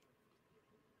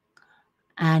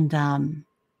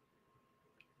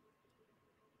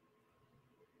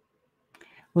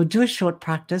 We'll do a short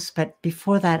practice, but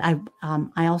before that,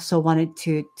 I also wanted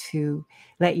to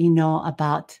let you know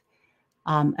about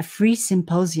a free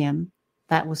symposium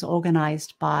that was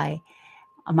organized by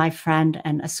my friend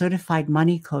and a certified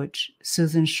money coach,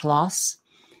 Susan Schloss,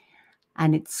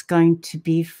 and it's going to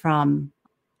be from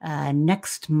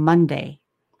next Monday,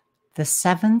 the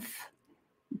 7th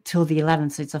till the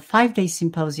 11th. So it's a 5-day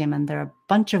symposium, and there are a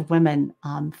bunch of women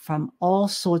from all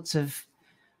sorts of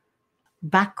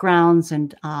backgrounds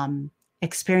and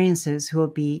experiences who will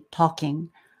be talking.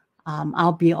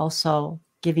 I'll be also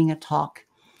giving a talk.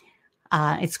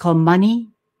 It's called Money,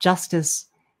 Justice,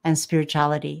 and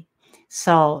Spirituality.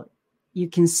 So you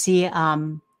can see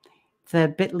the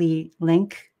bit.ly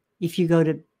link. If you go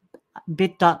to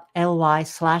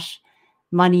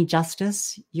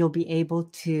bit.ly/moneyjustice, you'll be able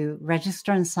to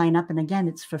register and sign up. And again,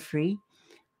 it's for free.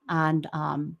 And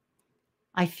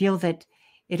I feel that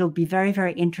it'll be very,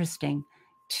 very interesting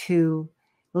to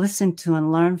listen to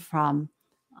and learn from,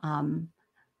 and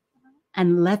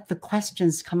let the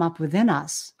questions come up within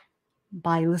us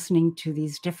by listening to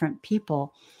these different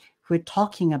people who are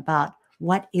talking about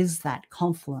what is that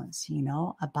confluence,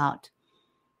 about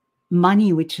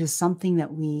money, which is something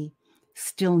that we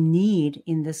still need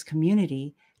in this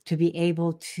community to be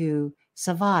able to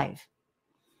survive.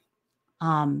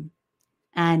 And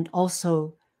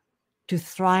also to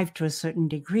thrive to a certain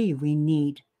degree, we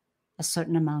need a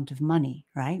certain amount of money,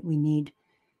 right? We need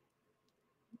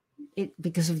it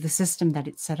because of the system that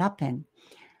it's set up in.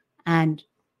 And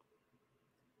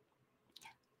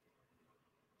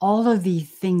all of these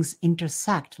things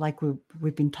intersect, like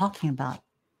we've been talking about.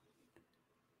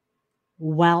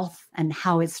 Wealth and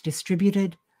how it's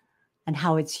distributed and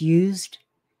how it's used,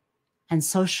 and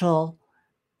social,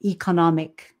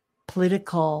 economic,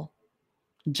 political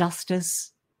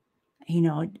justice,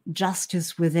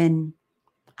 justice within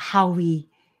how we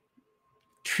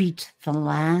treat the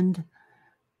land,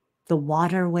 the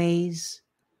waterways,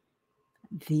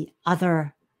 the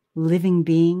other living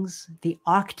beings. The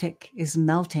Arctic is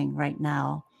melting right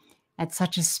now at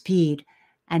such a speed,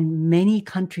 and many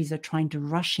countries are trying to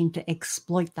rush in to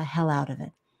exploit the hell out of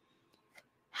it.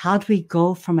 How do we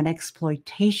go from an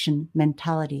exploitation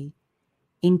mentality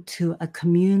into a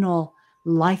communal,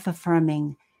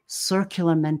 life-affirming,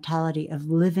 circular mentality of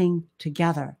living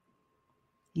together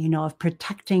of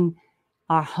protecting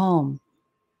our home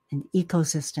and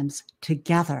ecosystems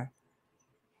together.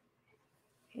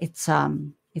 It's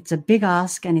a big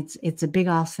ask, and it's a big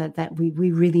ask that we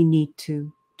really need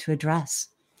to address.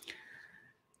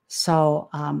 So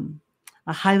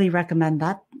I highly recommend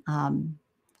that.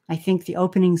 I think the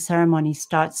opening ceremony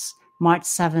starts March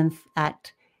 7th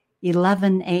at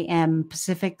 11 a.m.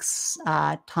 Pacific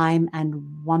time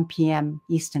and 1 p.m.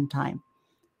 Eastern time.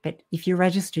 But if you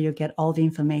register, you'll get all the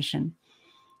information.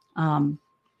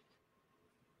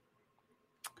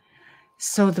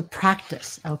 So the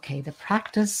practice. The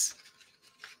practice.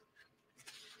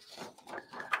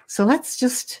 So let's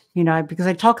just, because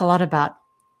I talk a lot about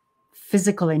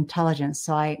physical intelligence.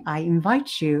 So I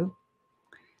invite you,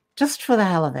 just for the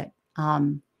hell of it,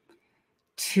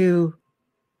 to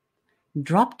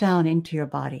drop down into your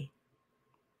body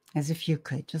as if you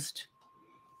could. Just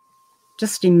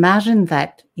imagine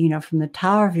that, from the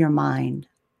tower of your mind,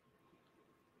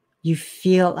 you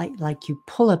feel like you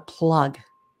pull a plug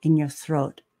in your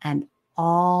throat and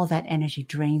all that energy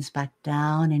drains back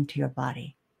down into your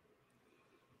body.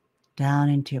 Down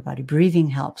into your body. Breathing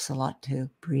helps a lot too.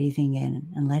 Breathing in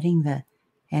and letting the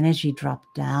energy drop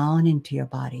down into your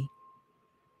body.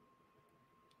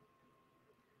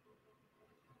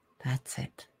 That's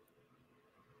it.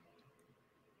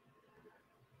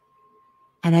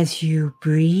 And as you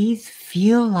breathe,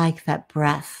 feel like that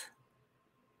breath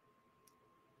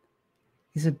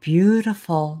is a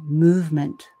beautiful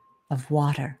movement of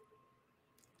water.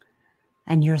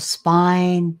 And your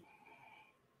spine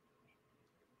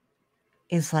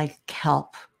is like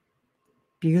kelp,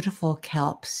 beautiful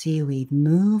kelp, seaweed,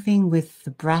 moving with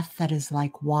the breath that is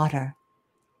like water,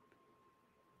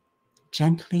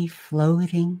 gently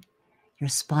floating. Your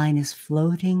spine is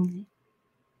floating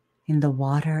in the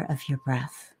water of your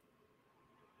breath.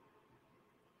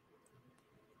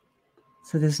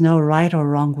 So there's no right or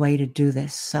wrong way to do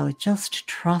this. So just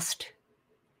trust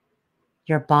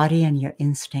your body and your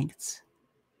instincts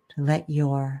to let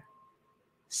your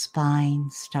spine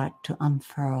start to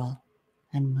unfurl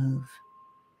and move.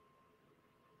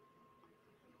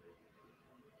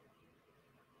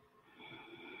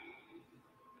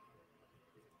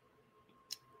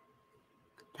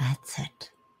 That's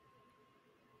it.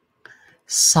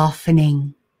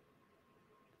 Softening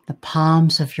the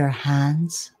palms of your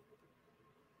hands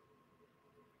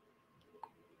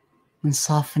and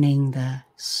softening the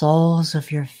soles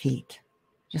of your feet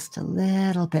just a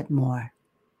little bit more.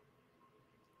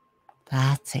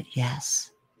 That's it,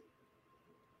 yes.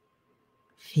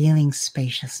 Feeling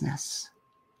spaciousness.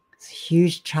 It's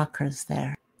huge chakras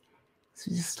there. So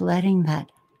just letting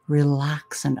that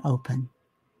relax and open.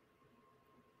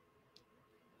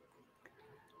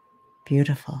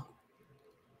 Beautiful.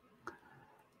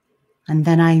 And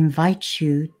then I invite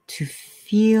you to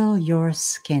feel your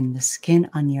skin, the skin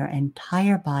on your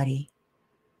entire body,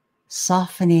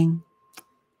 softening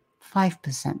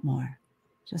 5% more.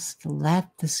 Just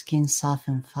let the skin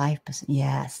soften 5%.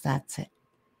 Yes, that's it.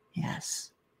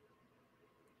 Yes.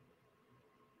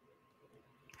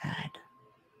 Good.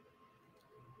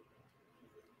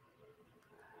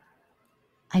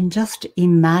 And just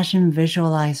imagine,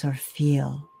 visualize, or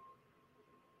feel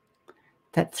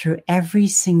that through every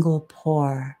single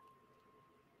pore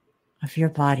of your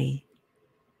body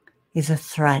is a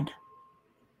thread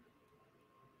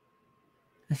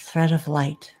of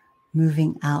light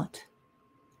moving out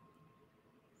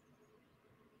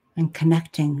and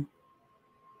connecting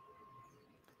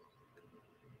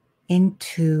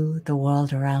into the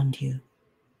world around you.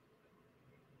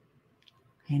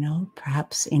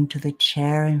 Perhaps into the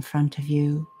chair in front of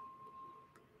you,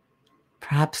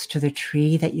 perhaps to the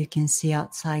tree that you can see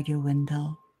outside your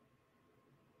window.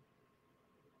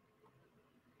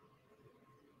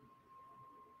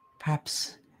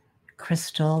 Perhaps a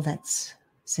crystal that's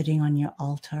sitting on your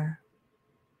altar.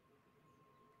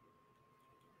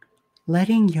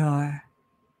 Letting your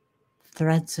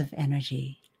threads of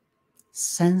energy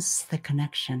sense the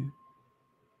connection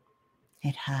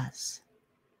it has.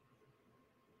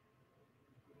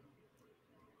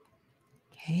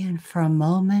 Okay, and for a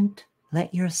moment,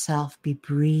 let yourself be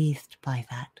breathed by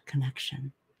that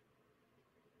connection.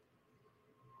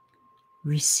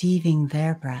 Receiving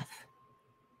their breath.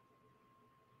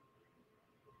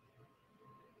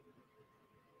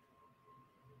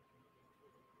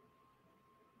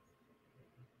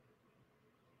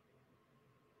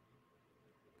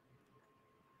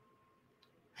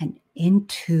 And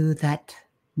into that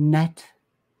net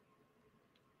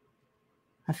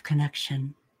of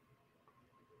connection,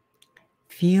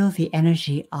 feel the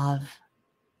energy of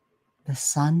the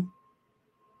sun,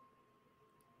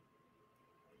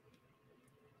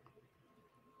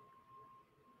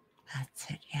 That's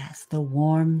it, yes. The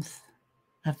warmth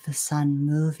of the sun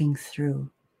moving through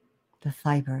the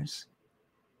fibers.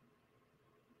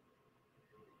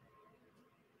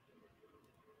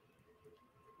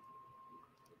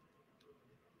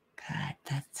 Good,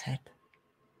 that's it.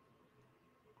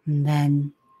 And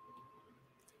then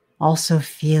also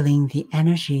feeling the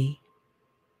energy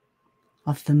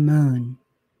of the moon.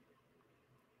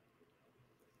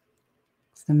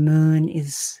 The moon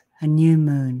is a new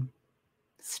moon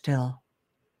still.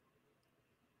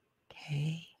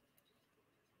 Okay.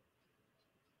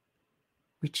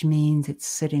 Which means it's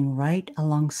sitting right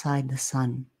alongside the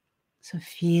sun. So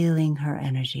feeling her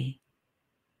energy.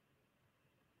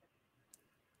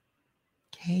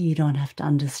 Okay, you don't have to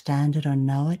understand it or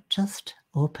know it, just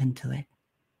open to it.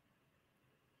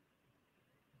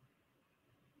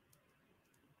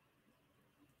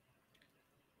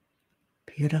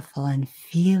 Beautiful, and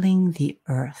feeling the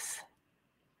earth.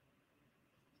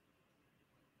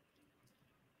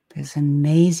 There's an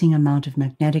amazing amount of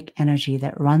magnetic energy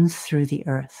that runs through the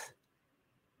earth.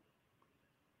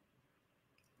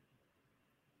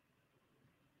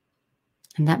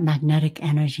 And that magnetic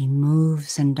energy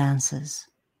moves and dances.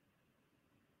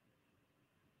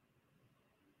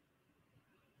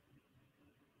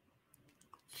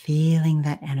 Feeling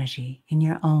that energy in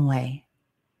your own way.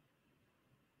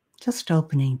 Just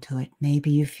opening to it.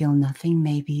 Maybe you feel nothing,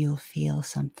 maybe you'll feel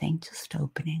something. Just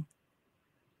opening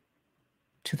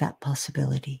to that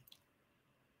possibility.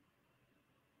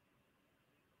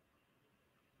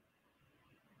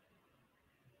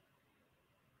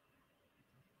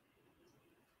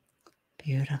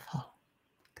 Beautiful.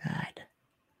 Good.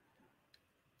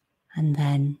 And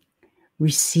then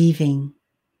receiving,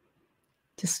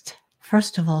 just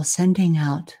first of all, sending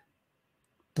out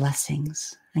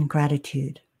blessings and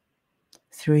gratitude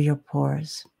through your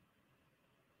pores.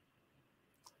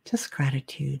 Just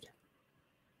gratitude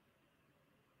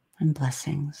and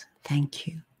blessings. Thank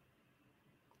you.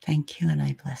 Thank you, and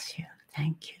I bless you.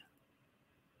 Thank you.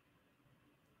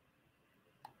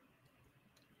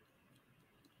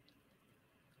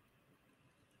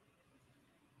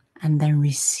 And then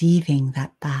receiving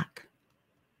that back.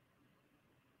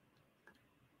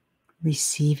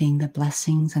 Receiving the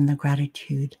blessings and the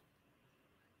gratitude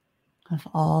of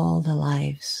all the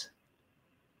lives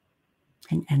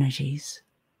and energies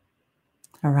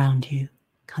around you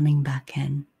coming back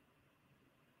in.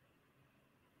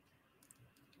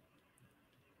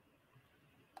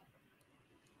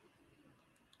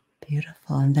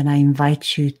 Beautiful. And then I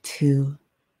invite you to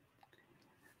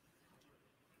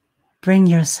bring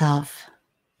yourself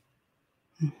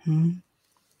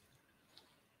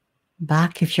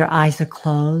back. If your eyes are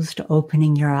closed,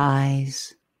 opening your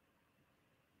eyes.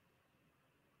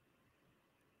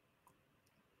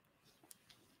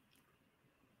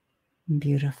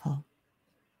 Beautiful.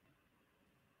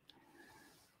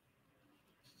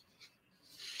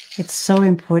 It's so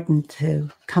important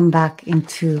to come back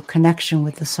into connection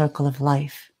with the circle of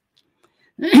life.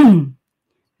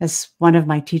 As one of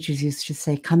my teachers used to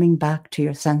say, coming back to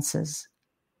your senses.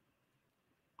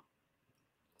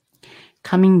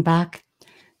 Coming back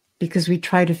because we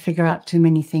try to figure out too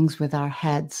many things with our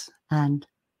heads, and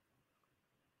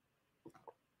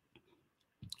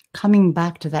coming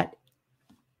back to that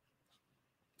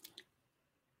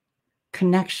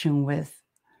connection with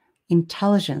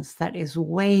intelligence that is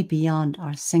way beyond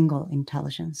our single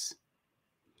intelligence.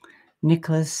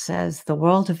 Nicholas says, the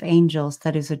world of angels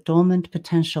that is a dormant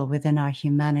potential within our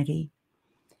humanity.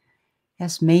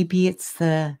 Yes, maybe it's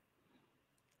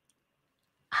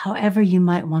however you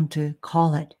might want to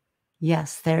call it.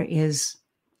 Yes, there is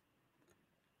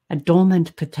a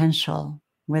dormant potential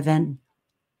within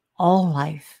all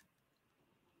life.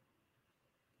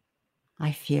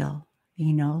 I feel,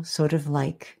 sort of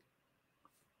like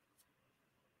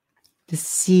the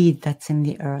seed that's in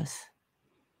the earth,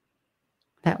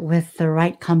 that with the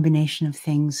right combination of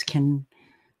things can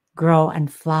grow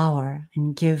and flower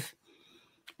and give,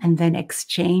 and then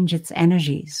exchange its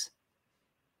energies.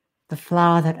 The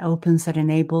flower that opens, that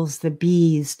enables the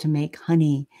bees to make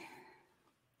honey,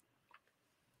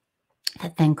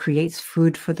 that then creates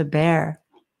food for the bear,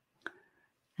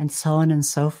 and so on and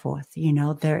so forth.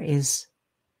 There is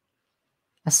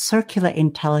a circular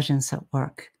intelligence at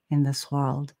work in this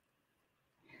world.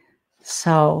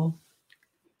 So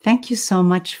thank you so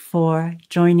much for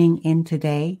joining in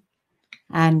today.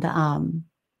 And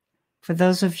for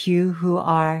those of you who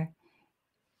are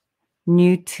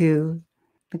new to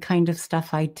the kind of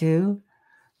stuff I do,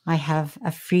 I have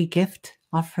a free gift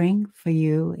offering for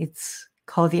you. It's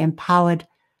called the Empowered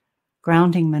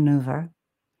Grounding Maneuver.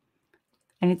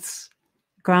 And it's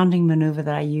a grounding maneuver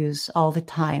that I use all the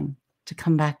time to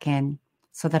come back in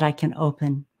so that I can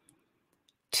open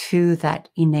to that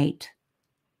innate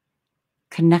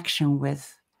connection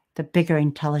with the bigger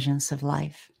intelligence of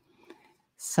life.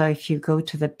 So if you go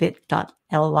to the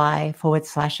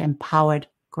bit.ly/empowered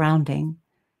grounding,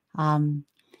 so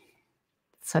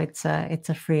it's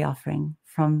a free offering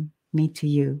from me to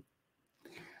you.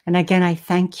 And again, I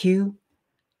thank you.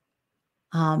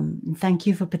 Thank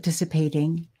you for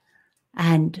participating.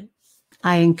 And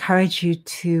I encourage you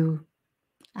to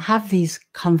have these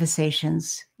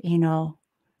conversations,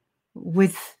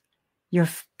 with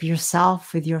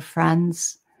yourself, with your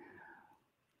friends,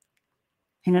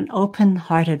 in an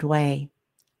open-hearted way,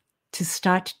 to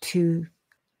start to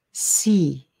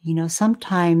see,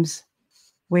 sometimes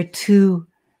we're too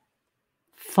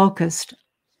focused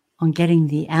on getting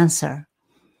the answer,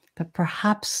 but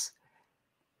perhaps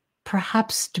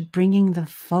to bringing the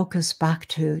focus back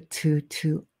to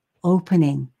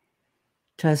opening,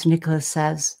 to, as Nicholas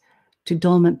says, to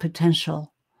dormant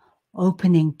potential,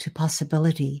 opening to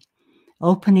possibility,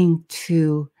 opening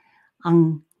to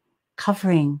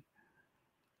uncovering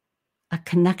a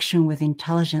connection with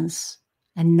intelligence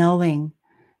and knowing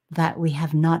that we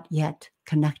have not yet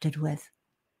connected with.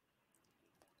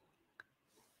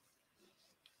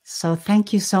 So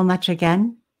thank you so much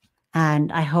again.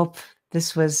 And I hope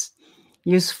this was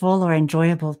useful or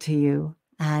enjoyable to you.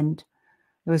 And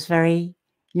it was very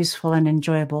useful and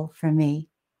enjoyable for me.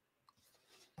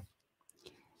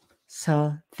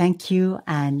 So thank you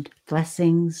and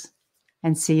blessings,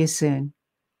 and see you soon.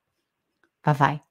 Bye-bye.